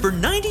member? For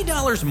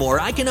 $90 more,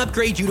 I can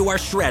upgrade you to our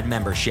Shred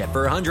membership.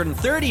 For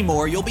 $130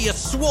 more, you'll be a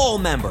Swole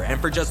member. And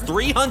for just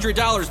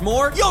 $300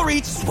 more, you'll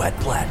reach Sweat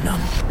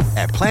Platinum.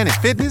 At Planet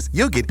Fitness,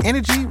 you'll get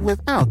energy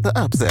without the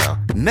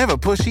upsell. Never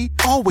pushy,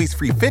 always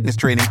free fitness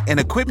training and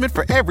equipment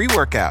for every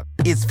workout.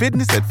 It's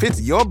fitness that fits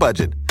your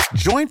budget.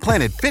 Join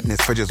Planet Fitness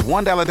for just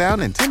 $1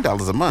 down and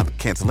 $10 a month.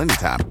 Cancel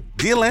anytime.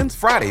 Deal ends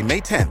Friday, May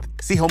 10th.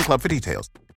 See Home Club for details.